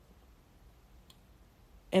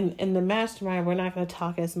in the mastermind, we're not going to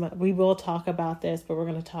talk as much. We will talk about this, but we're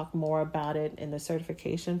going to talk more about it in the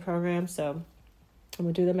certification program. So I'm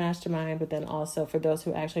going to do the mastermind, but then also for those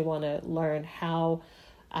who actually want to learn how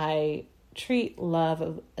I treat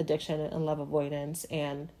love addiction and love avoidance,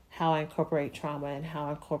 and how I incorporate trauma, and how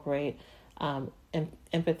I incorporate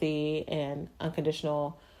empathy and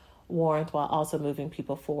unconditional warmth while also moving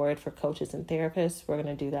people forward for coaches and therapists. We're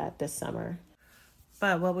going to do that this summer.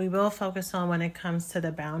 But what we will focus on when it comes to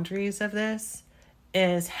the boundaries of this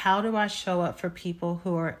is, how do I show up for people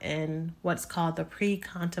who are in what's called the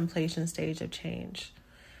pre-contemplation stage of change?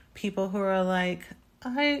 People who are like,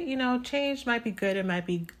 change might be good, it might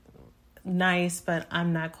be nice, but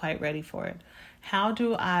I'm not quite ready for it. How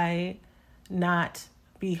do I not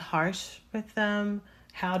be harsh with them?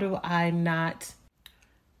 How do I not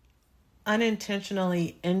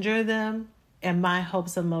unintentionally injure them in my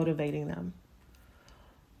hopes of motivating them?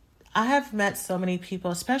 I have met so many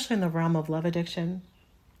people, especially in the realm of love addiction,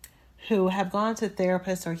 who have gone to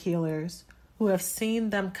therapists or healers who have seen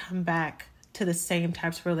them come back to the same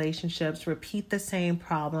types of relationships, repeat the same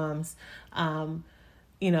problems,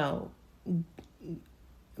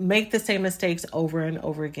 make the same mistakes over and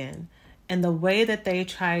over again. And the way that they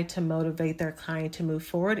try to motivate their client to move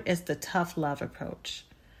forward is the tough love approach,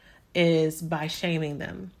 is by shaming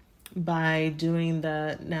them, by doing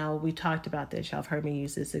now we talked about this, y'all have heard me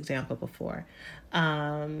use this example before,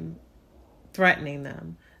 threatening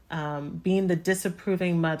them, being the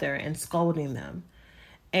disapproving mother and scolding them.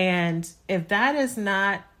 And if that is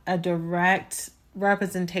not a direct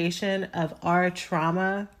representation of our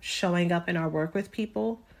trauma showing up in our work with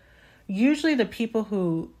people, usually the people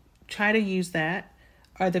who try to use that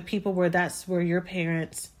are the people where that's where your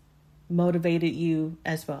parents motivated you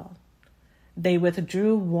as well. They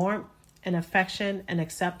withdrew warmth and affection and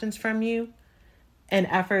acceptance from you in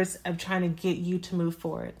efforts of trying to get you to move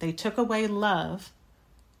forward. They took away love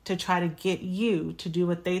to try to get you to do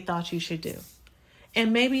what they thought you should do.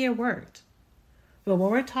 And maybe it worked. But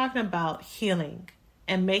when we're talking about healing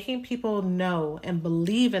and making people know and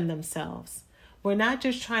believe in themselves, we're not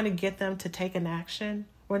just trying to get them to take an action.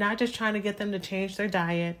 We're not just trying to get them to change their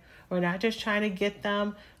diet. We're not just trying to get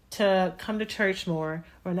them to come to church more.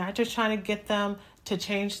 We're not just trying to get them to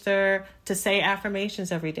to say affirmations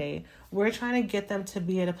every day. We're trying to get them to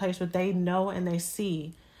be at a place where they know and they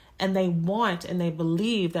see and they want and they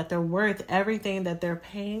believe that they're worth everything that they're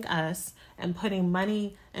paying us and putting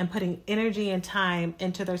money and putting energy and time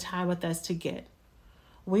into their time with us to get.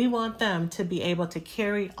 We want them to be able to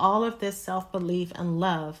carry all of this self-belief and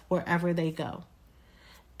love wherever they go.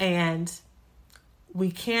 And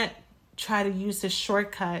we can't try to use this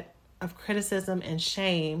shortcut of criticism and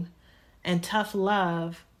shame and tough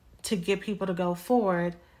love to get people to go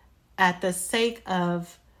forward at the sake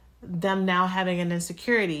of them now having an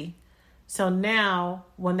insecurity. So now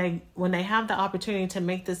when they have the opportunity to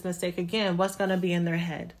make this mistake again, what's going to be in their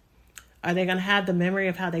head? Are they going to have the memory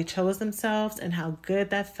of how they chose themselves and how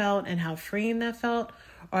good that felt and how freeing that felt?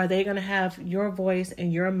 Or are they going to have your voice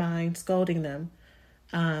and your mind scolding them?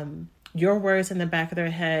 Your words in the back of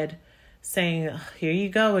their head saying, here you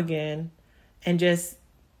go again, and just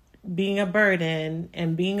being a burden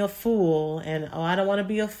and being a fool and, I don't want to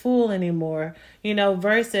be a fool anymore,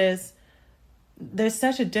 versus there's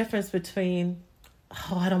such a difference between,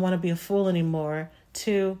 I don't want to be a fool anymore,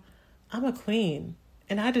 to I'm a queen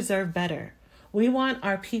and I deserve better. We want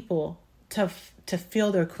our people to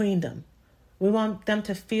feel their queendom. We want them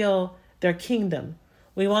to feel their kingdom.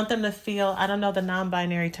 We want them to feel, I don't know the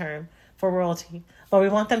non-binary term for royalty, but we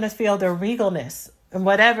want them to feel their regalness and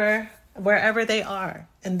wherever they are.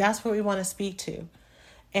 And that's what we want to speak to.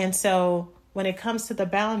 And so when it comes to the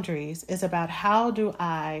boundaries, it's about how do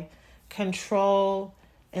I control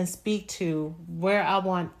and speak to where I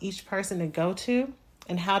want each person to go to,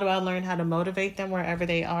 and how do I learn how to motivate them wherever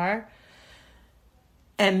they are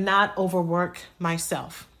and not overwork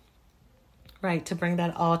myself, right? To bring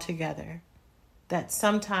that all together. That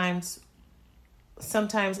sometimes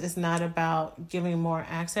it's not about giving more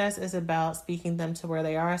access. It's about speaking them to where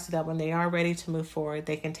they are so that when they are ready to move forward,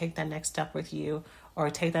 they can take that next step with you or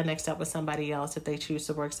take that next step with somebody else if they choose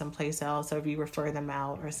to work someplace else or if you refer them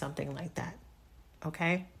out or something like that.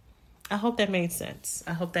 Okay? I hope that made sense.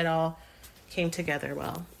 I hope that all came together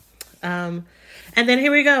well. And then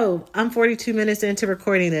here we go. I'm 42 minutes into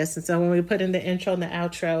recording this. And so when we put in the intro and the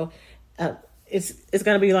outro, it's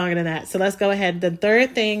going to be longer than that. So let's go ahead. The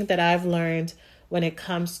third thing that I've learned when it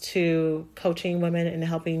comes to coaching women and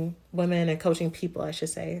helping women and coaching people, I should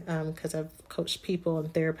say, because I've coached people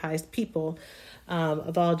and therapized people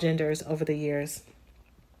of all genders over the years,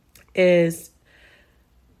 is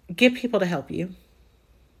get people to help you.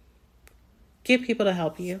 Get people to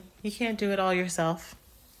help you. You can't do it all yourself.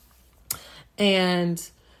 And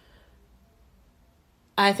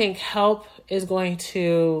I think help is going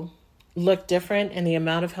to look different, and the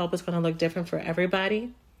amount of help is going to look different for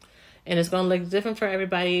everybody. And it's going to look different for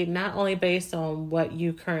everybody, not only based on what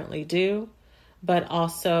you currently do, but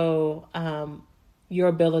also your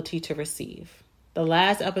ability to receive. The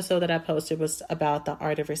last episode that I posted was about the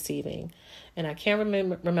art of receiving. And I can't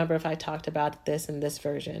remember if I talked about this in this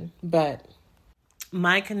version, but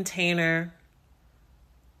my container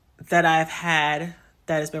that I've had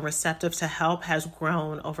that has been receptive to help has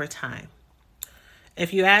grown over time.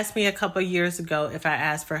 If you asked me a couple years ago if I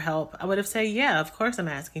asked for help, I would have said, yeah, of course I'm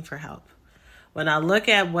asking for help. When I look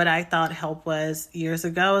at what I thought help was years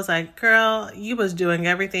ago, it's like, girl, you was doing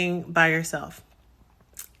everything by yourself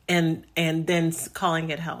and then calling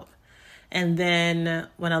it help. And then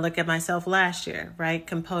when I look at myself last year, right,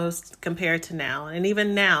 compared to now, and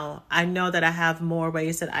even now, I know that I have more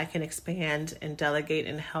ways that I can expand and delegate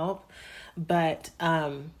and help. But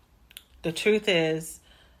the truth is,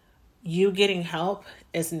 you getting help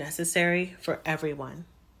is necessary for everyone,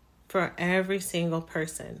 for every single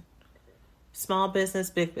person. Small business,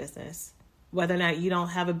 big business, whether or not you don't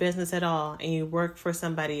have a business at all and you work for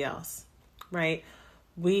somebody else, right?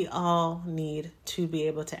 We all need to be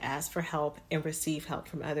able to ask for help and receive help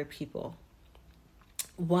from other people.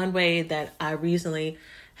 One way that I recently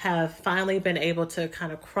have finally been able to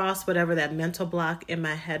kind of cross whatever that mental block in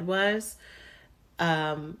my head was,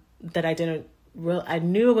 that I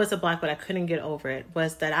knew it was a block, but I couldn't get over it,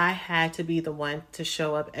 was that I had to be the one to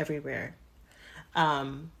show up everywhere.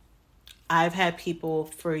 I've had people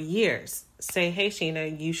for years say, hey,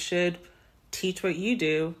 Sheena, you should teach what you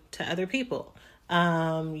do to other people.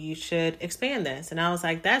 You should expand this. And I was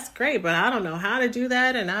like, that's great, but I don't know how to do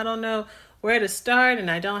that. And I don't know where to start. And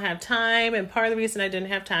I don't have time. And part of the reason I didn't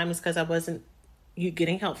have time is because I wasn't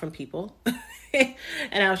getting help from people.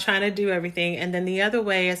 And I was trying to do everything. And then the other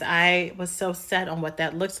way is I was so set on what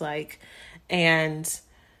that looked like and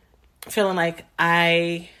feeling like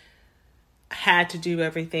I had to do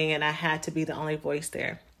everything and I had to be the only voice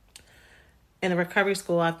there. In the recovery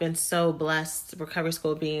school, I've been so blessed, recovery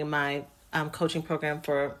school being my coaching program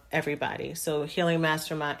for everybody. So Healer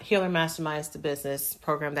Mastermind is the business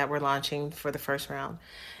program that we're launching for the first round.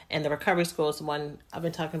 And the recovery school is one I've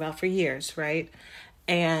been talking about for years, right?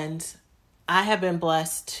 And I have been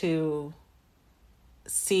blessed to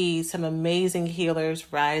see some amazing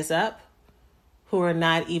healers rise up who are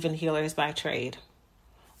not even healers by trade.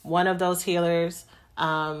 One of those healers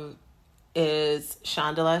is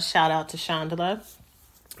Chandala. Shout out to Chandala.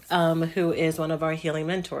 Who is one of our healing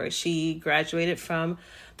mentors. She graduated from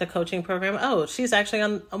the coaching program. Oh, she's actually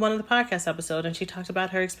on one of the podcast episodes, and she talked about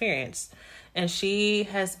her experience. And she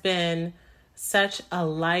has been such a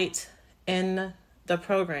light in the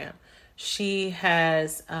program. She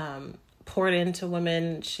has poured into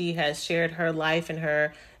women. She has shared her life and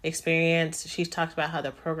her experience. She's talked about how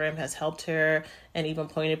the program has helped her and even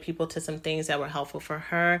pointed people to some things that were helpful for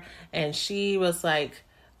her. And she was like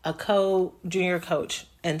a junior coach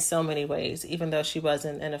in so many ways, even though she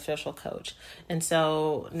wasn't an official coach. And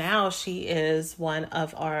so now she is one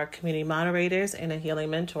of our community moderators and a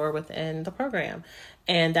healing mentor within the program.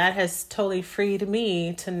 And that has totally freed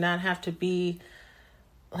me to not have to be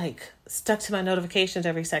like stuck to my notifications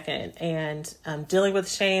every second and dealing with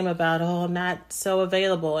shame about, I'm not so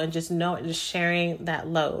available, and just sharing that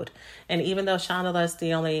load. And even though Chandala is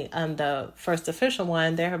the only, the first official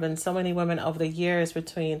one, there have been so many women over the years,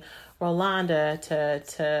 between Rolanda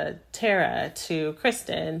to Tara to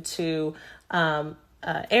Kristen to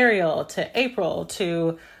Ariel to April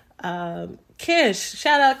to Kish.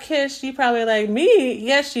 Shout out Kish. You probably like, me?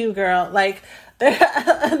 Yes, you girl. Like,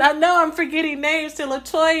 and I know I'm forgetting names, to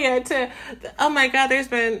Latoya, to, oh my God, there's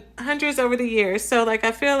been hundreds over the years. So like,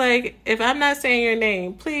 I feel like if I'm not saying your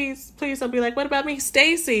name, please don't be like, what about me?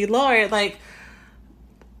 Stacy, Lord, like,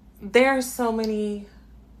 there are so many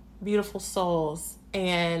beautiful souls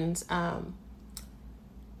and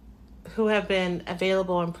who have been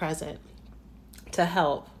available and present to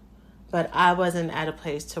help, but I wasn't at a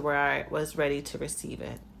place to where I was ready to receive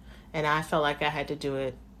it. And I felt like I had to do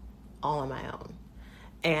it all on my own.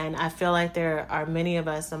 And I feel like there are many of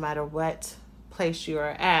us, no matter what place you are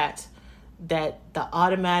at, that the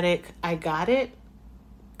automatic I got it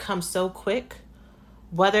comes so quick.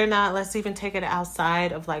 Whether or not, let's even take it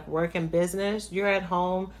outside of like work and business, you're at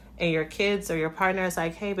home and your kids or your partner is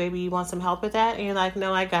like, hey baby, you want some help with that? And you're like,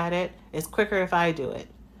 no, I got it. It's quicker if I do it.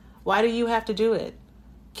 Why do you have to do it?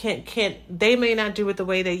 They may not do it the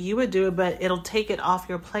way that you would do it, but it'll take it off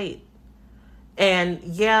your plate. And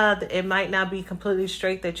yeah, it might not be completely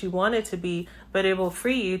straight that you want it to be, but it will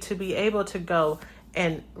free you to be able to go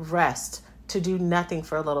and rest, to do nothing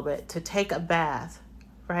for a little bit, to take a bath,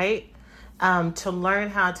 right? To learn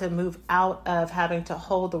how to move out of having to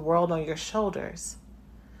hold the world on your shoulders.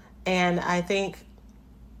 And I think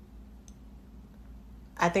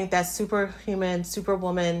that superhuman,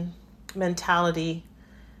 superwoman mentality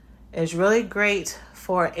is really great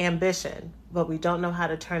for ambition, but we don't know how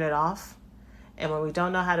to turn it off. And when we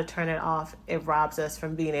don't know how to turn it off, it robs us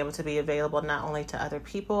from being able to be available not only to other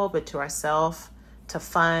people, but to ourselves, to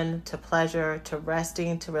fun, to pleasure, to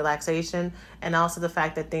resting, to relaxation, and also the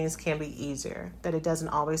fact that things can be easier, that it doesn't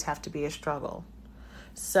always have to be a struggle.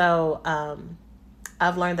 So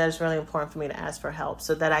I've learned that it's really important for me to ask for help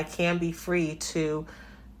so that I can be free to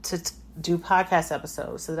do podcast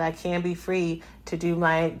episodes, so that I can be free to do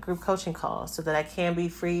my group coaching calls, so that I can be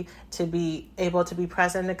free to be able to be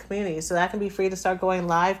present in the community, so that I can be free to start going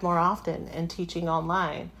live more often and teaching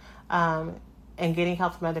online. And getting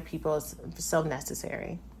help from other people is so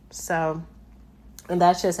necessary. So, and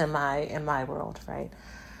that's just in my world, right?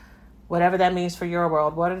 Whatever that means for your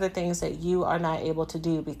world, what are the things that you are not able to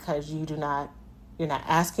do because you're not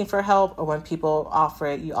asking for help, or when people offer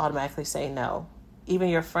it, you automatically say no? Even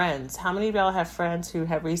your friends. How many of y'all have friends who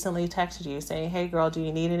have recently texted you saying, hey girl, do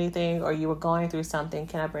you need anything? Or you were going through something.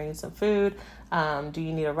 Can I bring you some food? Do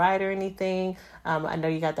you need a ride or anything? I know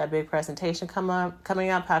you got that big presentation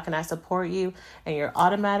coming up. How can I support you? And your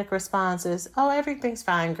automatic response is, oh, everything's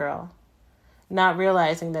fine, girl. Not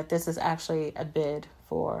realizing that this is actually a bid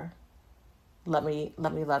for let me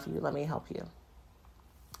love you. Let me help you.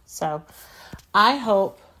 So I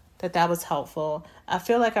hope that was helpful. I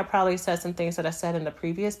feel like I probably said some things that I said in the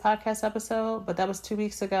previous podcast episode, but that was 2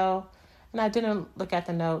 weeks ago, and I didn't look at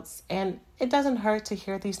the notes. And it doesn't hurt to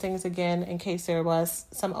hear these things again in case there was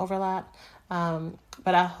some overlap.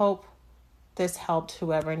 But I hope this helped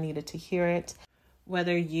whoever needed to hear it.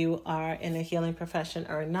 Whether you are in a healing profession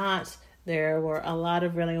or not, there were a lot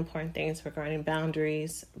of really important things regarding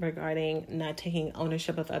boundaries, regarding not taking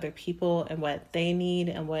ownership of other people and what they need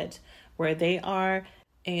and where they are,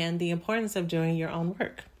 and the importance of doing your own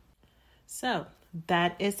work. So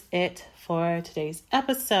that is it for today's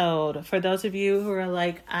episode. For those of you who are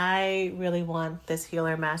like, I really want this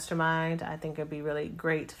healer mastermind, I think it'd be really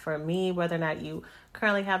great for me, whether or not you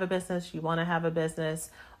currently have a business, you want to have a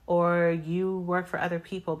business, or you work for other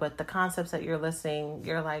people, but the concepts that you're listening,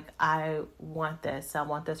 you're like, I want this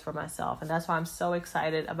for myself. And that's why I'm so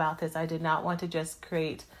excited about this. I did not want to just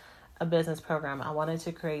create a business program. I wanted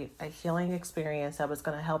to create a healing experience that was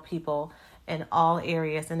going to help people in all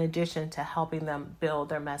areas, in addition to helping them build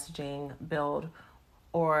their messaging, build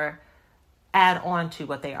or add on to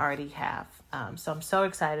what they already have. So I'm so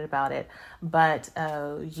excited about it. But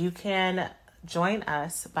you can join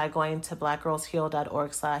us by going to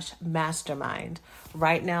blackgirlsheal.org/mastermind.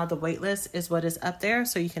 Right now, the waitlist is what is up there.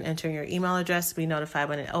 So you can enter your email address to be notified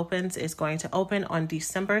when it opens. It's going to open on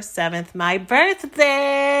December 7th, my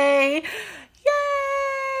birthday.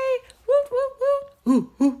 Yay! Woo, woo, woo.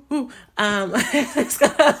 Ooh, ooh, ooh. It's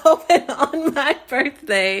going to open on my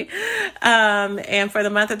birthday. And for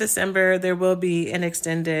the month of December, there will be an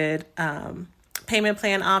extended payment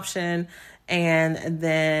plan option. And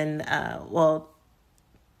then,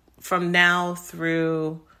 from now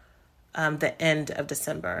through the end of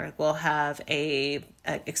December, we'll have a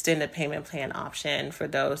extended payment plan option for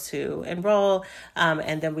those who enroll.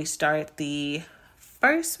 And then we start the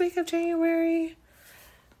first week of January.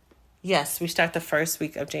 Yes, we start the first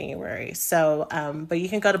week of January. So, but you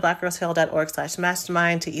can go to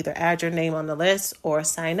blackgirlsheal.org/mastermind to either add your name on the list or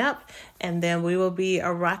sign up. And then we will be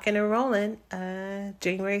rocking and rolling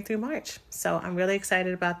January through March. So I'm really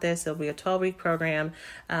excited about this. It'll be a 12-week program.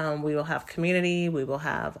 We will have community. We will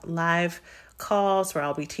have live calls where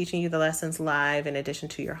I'll be teaching you the lessons live in addition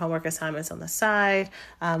to your homework assignments on the side.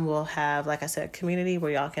 We'll have, like I said, community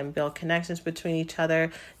where y'all can build connections between each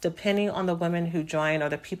other depending on the women who join or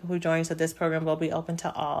the people who join. So this program will be open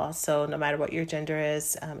to all. So no matter what your gender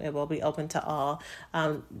is, it will be open to all.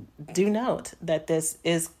 Do note that this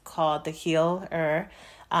is called the Healer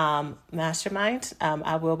Mastermind.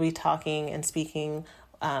 I will be talking and speaking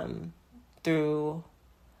through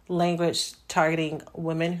language targeting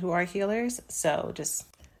women who are healers. So just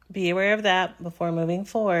be aware of that before moving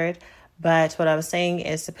forward. But what I was saying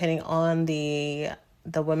is, depending on the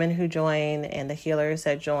women who join and the healers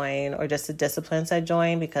that join, or just the disciplines that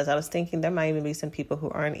join, because I was thinking there might even be some people who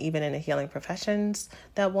aren't even in the healing professions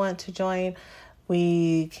that want to join,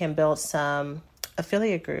 we can build some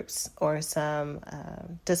affiliate groups or some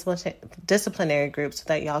disciplinary groups so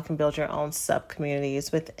that y'all can build your own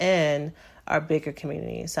sub-communities within our bigger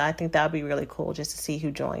community. So I think that would be really cool, just to see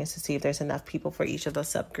who joins, to see if there's enough people for each of those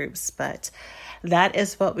subgroups. But that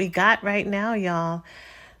is what we got right now, y'all.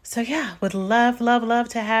 So yeah, would love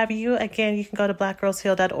to have you. Again, you can go to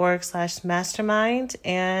blackgirlsheal.org/mastermind,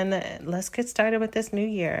 and let's get started with this new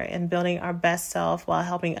year and building our best self while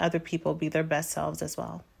helping other people be their best selves as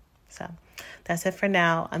well. So that's it for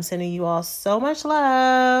now. I'm sending you all so much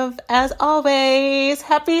love. As always,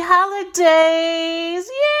 happy holidays.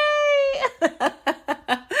 Yay!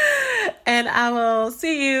 And I will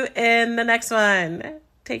see you in the next one.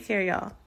 Take care, y'all.